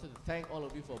 And I wanted to thank all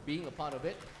of you for being a part of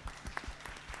it,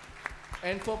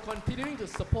 and for continuing to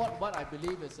support what I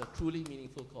believe is a truly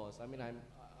meaningful cause. I mean,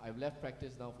 I've left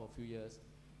practice now for a few years,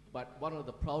 but one of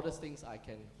the proudest things I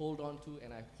can hold on to,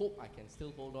 and I hope I can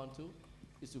still hold on to,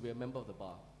 is to be a member of the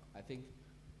bar. I think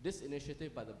this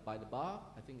initiative by the bar,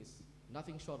 I think is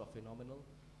nothing short of phenomenal,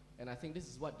 and I think this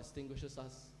is what distinguishes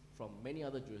us from many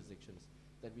other jurisdictions,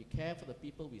 that we care for the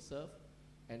people we serve,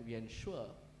 and we ensure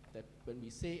that when we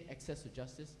say access to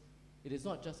justice, it is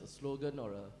not just a slogan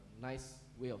or a nice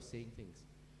way of saying things.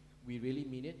 We really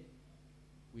mean it.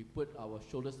 We put our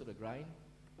shoulders to the grind,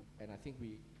 and I think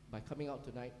by coming out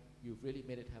tonight, you've really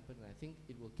made it happen, and I think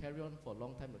it will carry on for a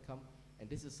long time to come, and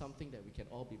this is something that we can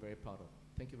all be very proud of.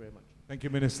 Thank you very much. Thank you,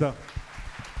 Minister.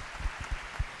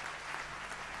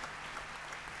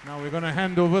 Now we're going to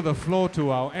hand over the floor to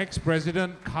our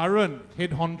ex-president, current head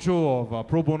honcho of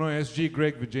Pro Bono SG,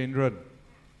 Greg Vijayendran.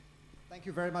 Thank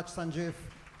you very much, Sanjiv.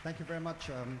 Thank you very much,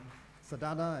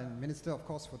 Sadhana and Minister, of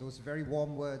course, for those very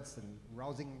warm words and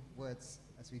rousing words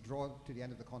as we draw to the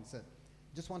end of the concert.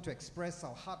 Just want to express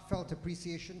our heartfelt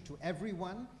appreciation to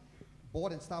everyone,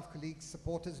 board and staff colleagues,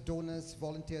 supporters, donors,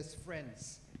 volunteers,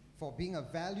 friends, for being a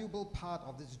valuable part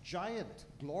of this giant,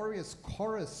 glorious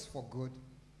chorus for good.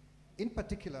 In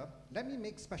particular, let me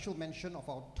make special mention of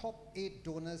our top 8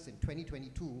 donors in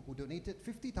 2022 who donated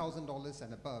 $50,000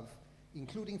 and above,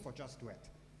 including for Just Duet.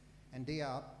 And they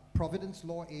are Providence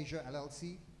Law Asia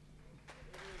LLC,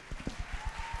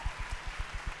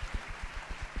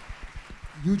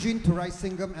 Eugene Turai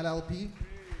Singham LLP,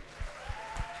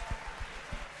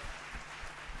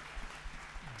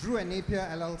 Drew and Napier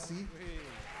LLC,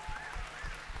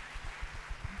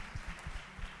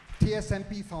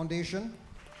 TSMP Foundation,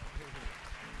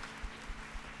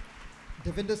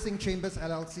 Devinder Singh Chambers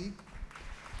LLC,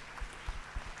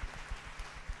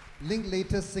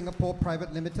 Linklaters Singapore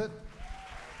Private Limited,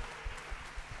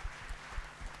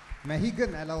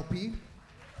 Mahigan LLP,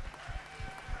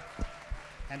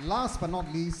 And last but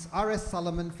not least, R.S.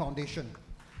 Solomon Foundation.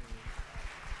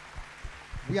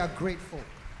 We are grateful.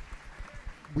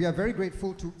 We are very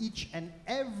grateful to each and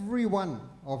every one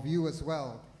of you as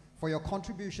well for your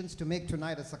contributions to make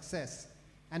tonight a success.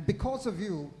 And because of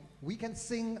you, we can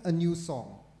sing a new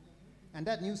song. And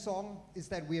that new song is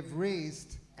that we have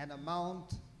raised an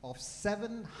amount of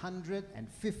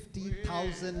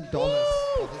 $750,000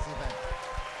 for this event.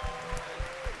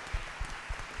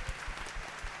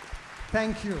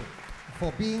 Thank you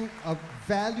for being a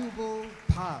valuable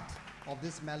part of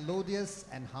this melodious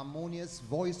and harmonious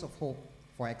voice of hope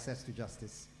for access to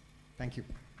justice. Thank you.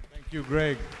 Thank you,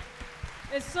 Greg.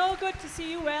 It's so good to see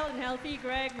you well and healthy,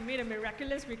 Greg. You made a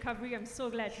miraculous recovery. I'm so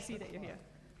glad to see that you're here.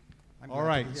 All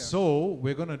right, so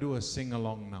we're going to do a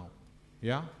sing-along now.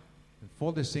 Yeah? And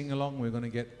for the sing-along, we're going to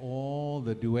get all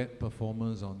the duet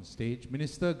performers on stage.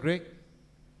 Minister, Greg?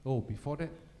 Oh, before that?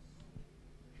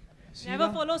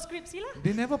 Never follow script, Sila?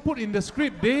 They never put in the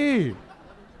script, they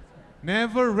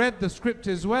never read the script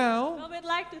as well. Well, we'd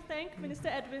like to thank Minister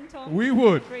Edwin Tong We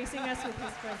would. for gracing us with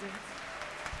his presence.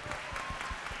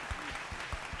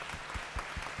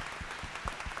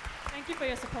 Thank you for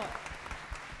your support.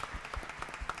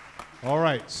 All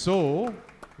right, so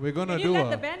we're going to Can do you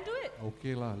let the band do it?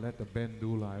 Okay lah, let the band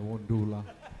do lah. I won't do lah.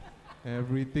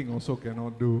 Everything also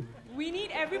cannot do. We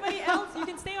need everybody else. You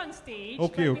can stay on stage.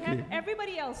 Okay, but we okay. have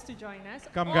everybody else to join us.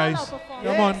 Come All guys, our performers.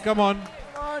 come on, come on.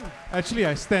 Come on. Actually,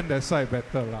 I stand aside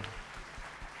better lah.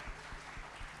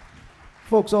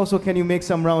 Folks, also, can you make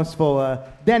some rounds for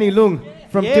Danny Leong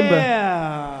from Timber?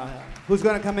 Yeah. Who's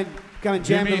gonna come and jam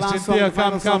Jimmy, the last Cynthia, song, the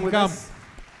final song with come. us?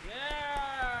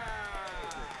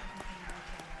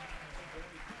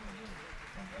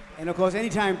 And of course,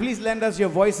 anytime, please lend us your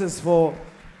voices for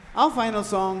our final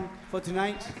song for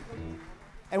tonight.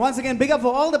 And once again, big up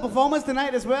for all the performers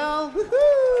tonight as well.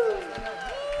 Woohoo!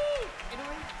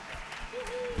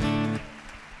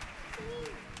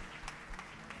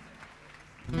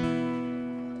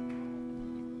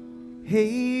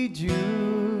 Hey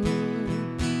Jude,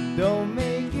 don't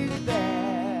make it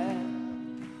bad.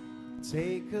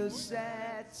 Take a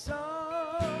sad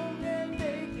song and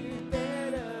make it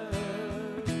better.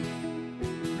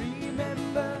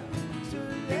 Remember to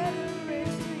let it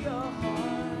into your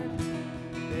heart.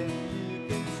 Then you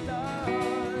can start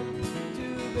to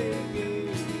make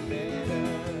it better.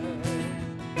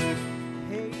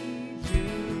 Hey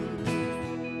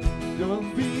Jude,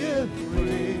 don't be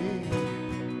afraid.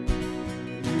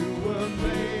 You were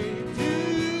made to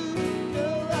go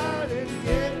out and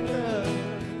get her.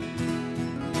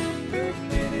 The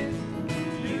minute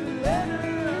you let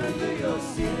her under your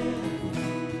skin,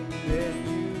 then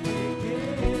you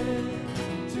begin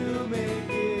to make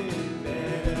it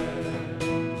better.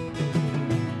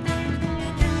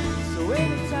 So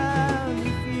anytime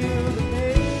you feel the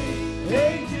pain,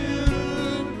 hey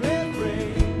Jude,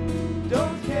 refrain.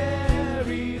 Don't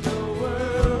carry the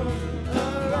world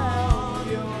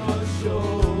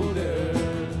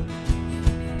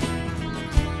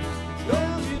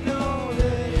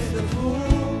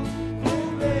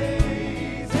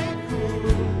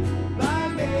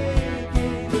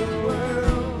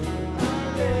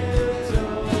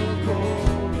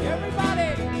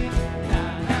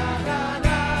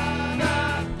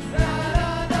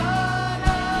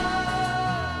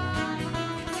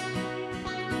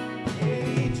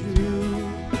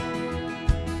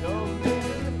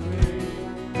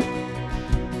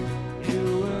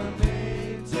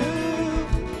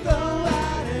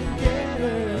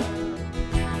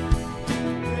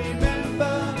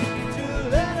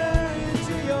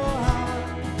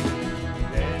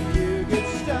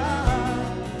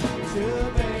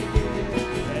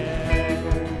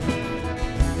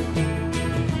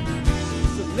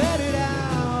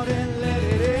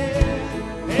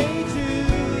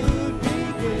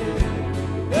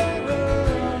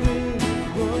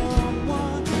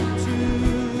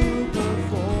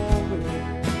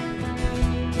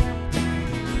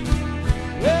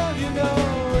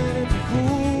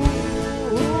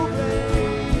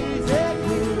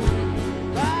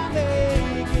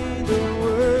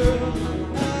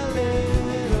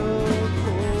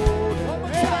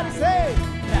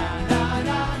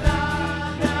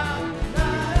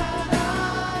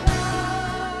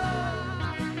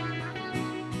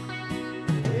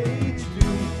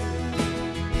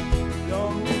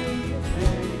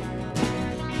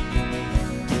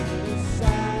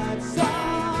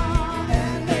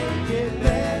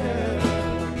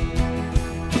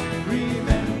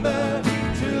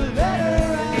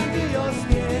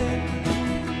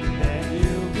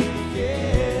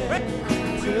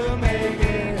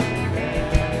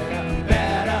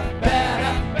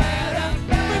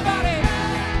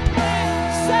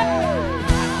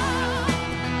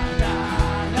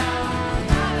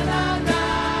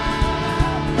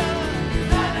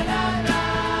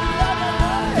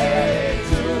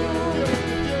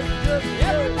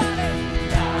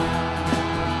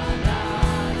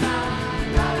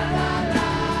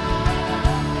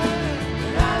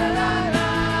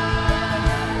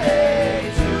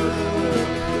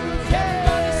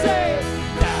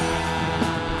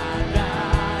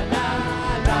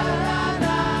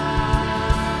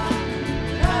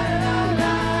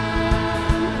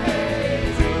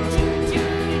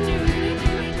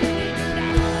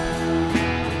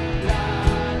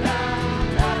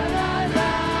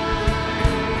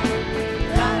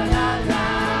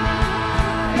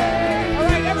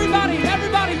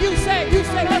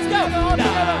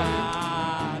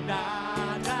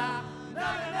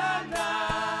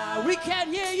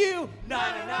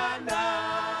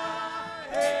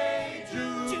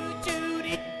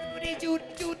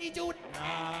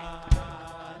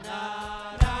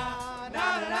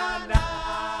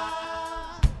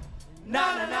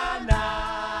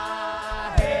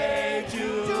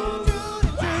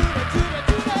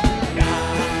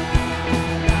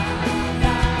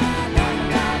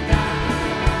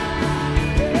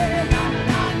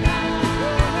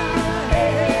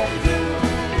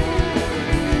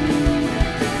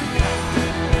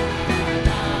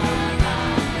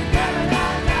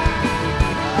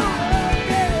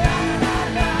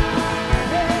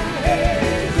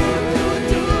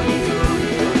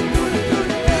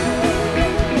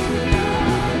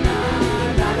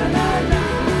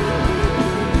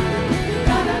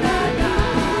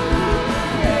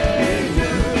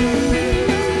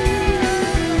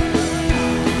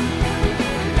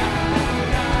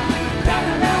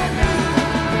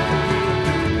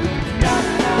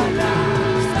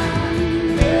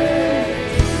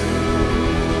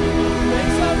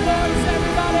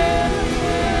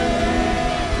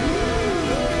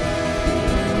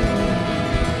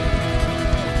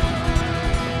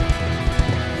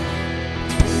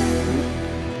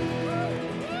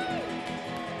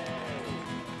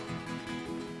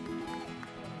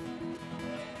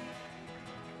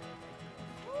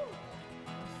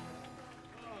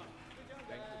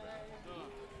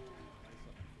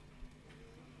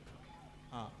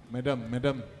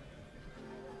Madam.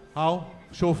 How?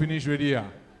 Show finish ready, ah?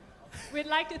 We'd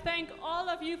like to thank all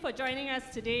of you for joining us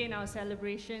today in our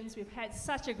celebrations. We've had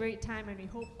such a great time, and we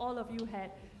hope all of you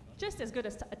had just as good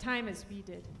a time as we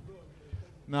did.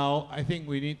 Now, I think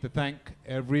we need to thank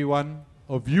every one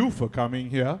of you for coming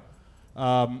here.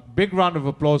 Big round of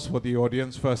applause for the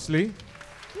audience, firstly.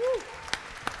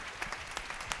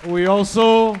 We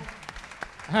also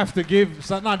have to give,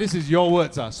 Sadhana, this is your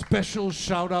words, special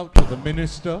shout out to the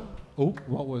minister. Oh,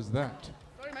 what was that?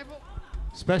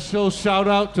 Special shout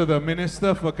out to the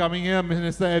minister for coming here,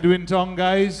 Minister Edwin Tong,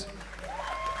 guys.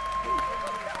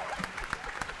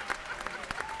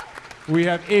 We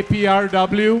have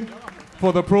APRW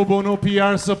for the pro bono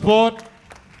PR support.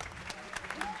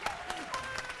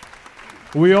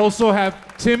 We also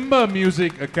have Timber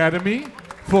Music Academy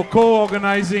for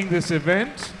co-organizing this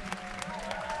event.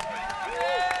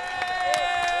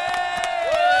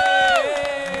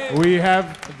 We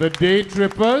have the Day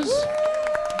Trippers.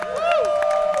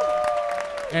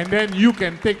 And then you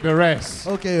can take the rest.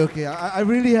 Okay. I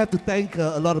really have to thank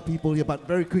a lot of people here, but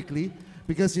very quickly,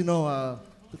 because the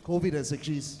COVID has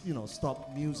actually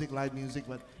stopped music, live music,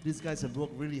 but these guys have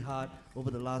worked really hard over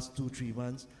the last 2-3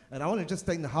 months. And I want to just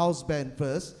thank the house band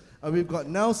first. We've got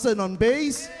Nelson on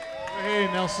bass. Hey,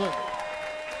 Nelson.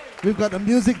 We've got the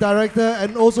music director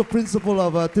and also principal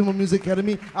of Timber Music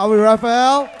Academy, Awi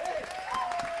Raphael.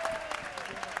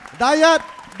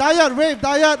 Dayat, wave,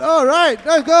 Dayat. All right,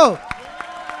 there you go.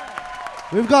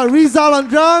 We've got Rizal on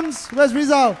drums. Where's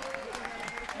Rizal?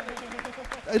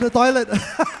 In the toilet.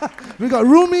 We've got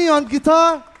Rumi on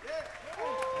guitar.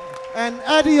 And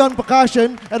Eddie on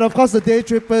percussion. And of course the Day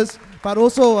Trippers. But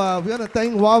also we want to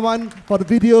thank Wawan for the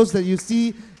videos that you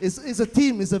see. It's a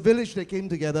team, it's a village that came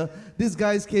together. These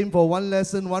guys came for one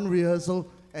lesson, one rehearsal,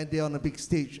 and they're on a big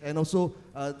stage. And also,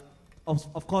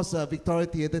 of course, Victoria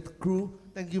Theatre crew.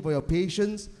 Thank you for your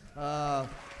patience.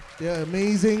 They're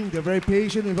amazing. They're very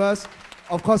patient with us.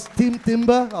 Of course, Team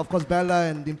Timber, of course, Bella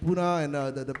and Dimpuna and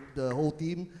the whole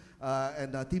team,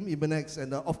 and Team Ibenex,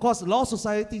 and of course, Law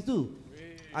Society too.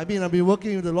 I've been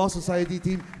working with the Law Society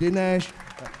team, Dinesh,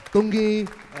 Tungi,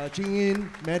 Chingin,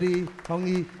 Mary,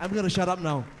 Hongi. I'm going to shut up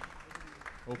now.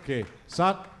 Okay.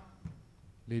 Sad,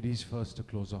 ladies first to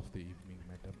close off the evening,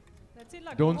 madam. That's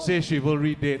it, Don't say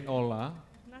chivalry date all,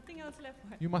 Nothing else left.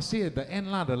 You must say at the end,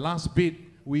 the last bit.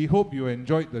 We hope you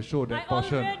enjoyed the show, that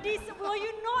portion. Were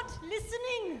you not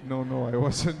listening? No, I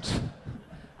wasn't.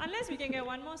 Unless we can get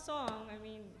one more song,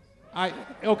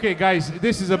 Okay, guys,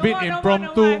 this is a bit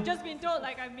impromptu. No more. I've just been told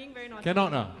I'm being very naughty.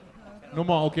 Cannot now. No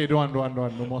more. Okay, don't want.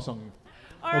 No more song.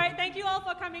 All right, thank you all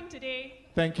for coming today.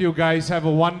 Thank you, guys. Have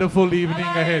a wonderful evening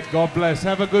ahead. God bless.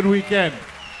 Have a good weekend.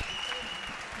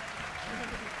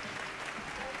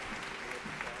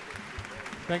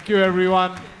 Thank you,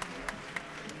 everyone.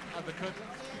 The curtain.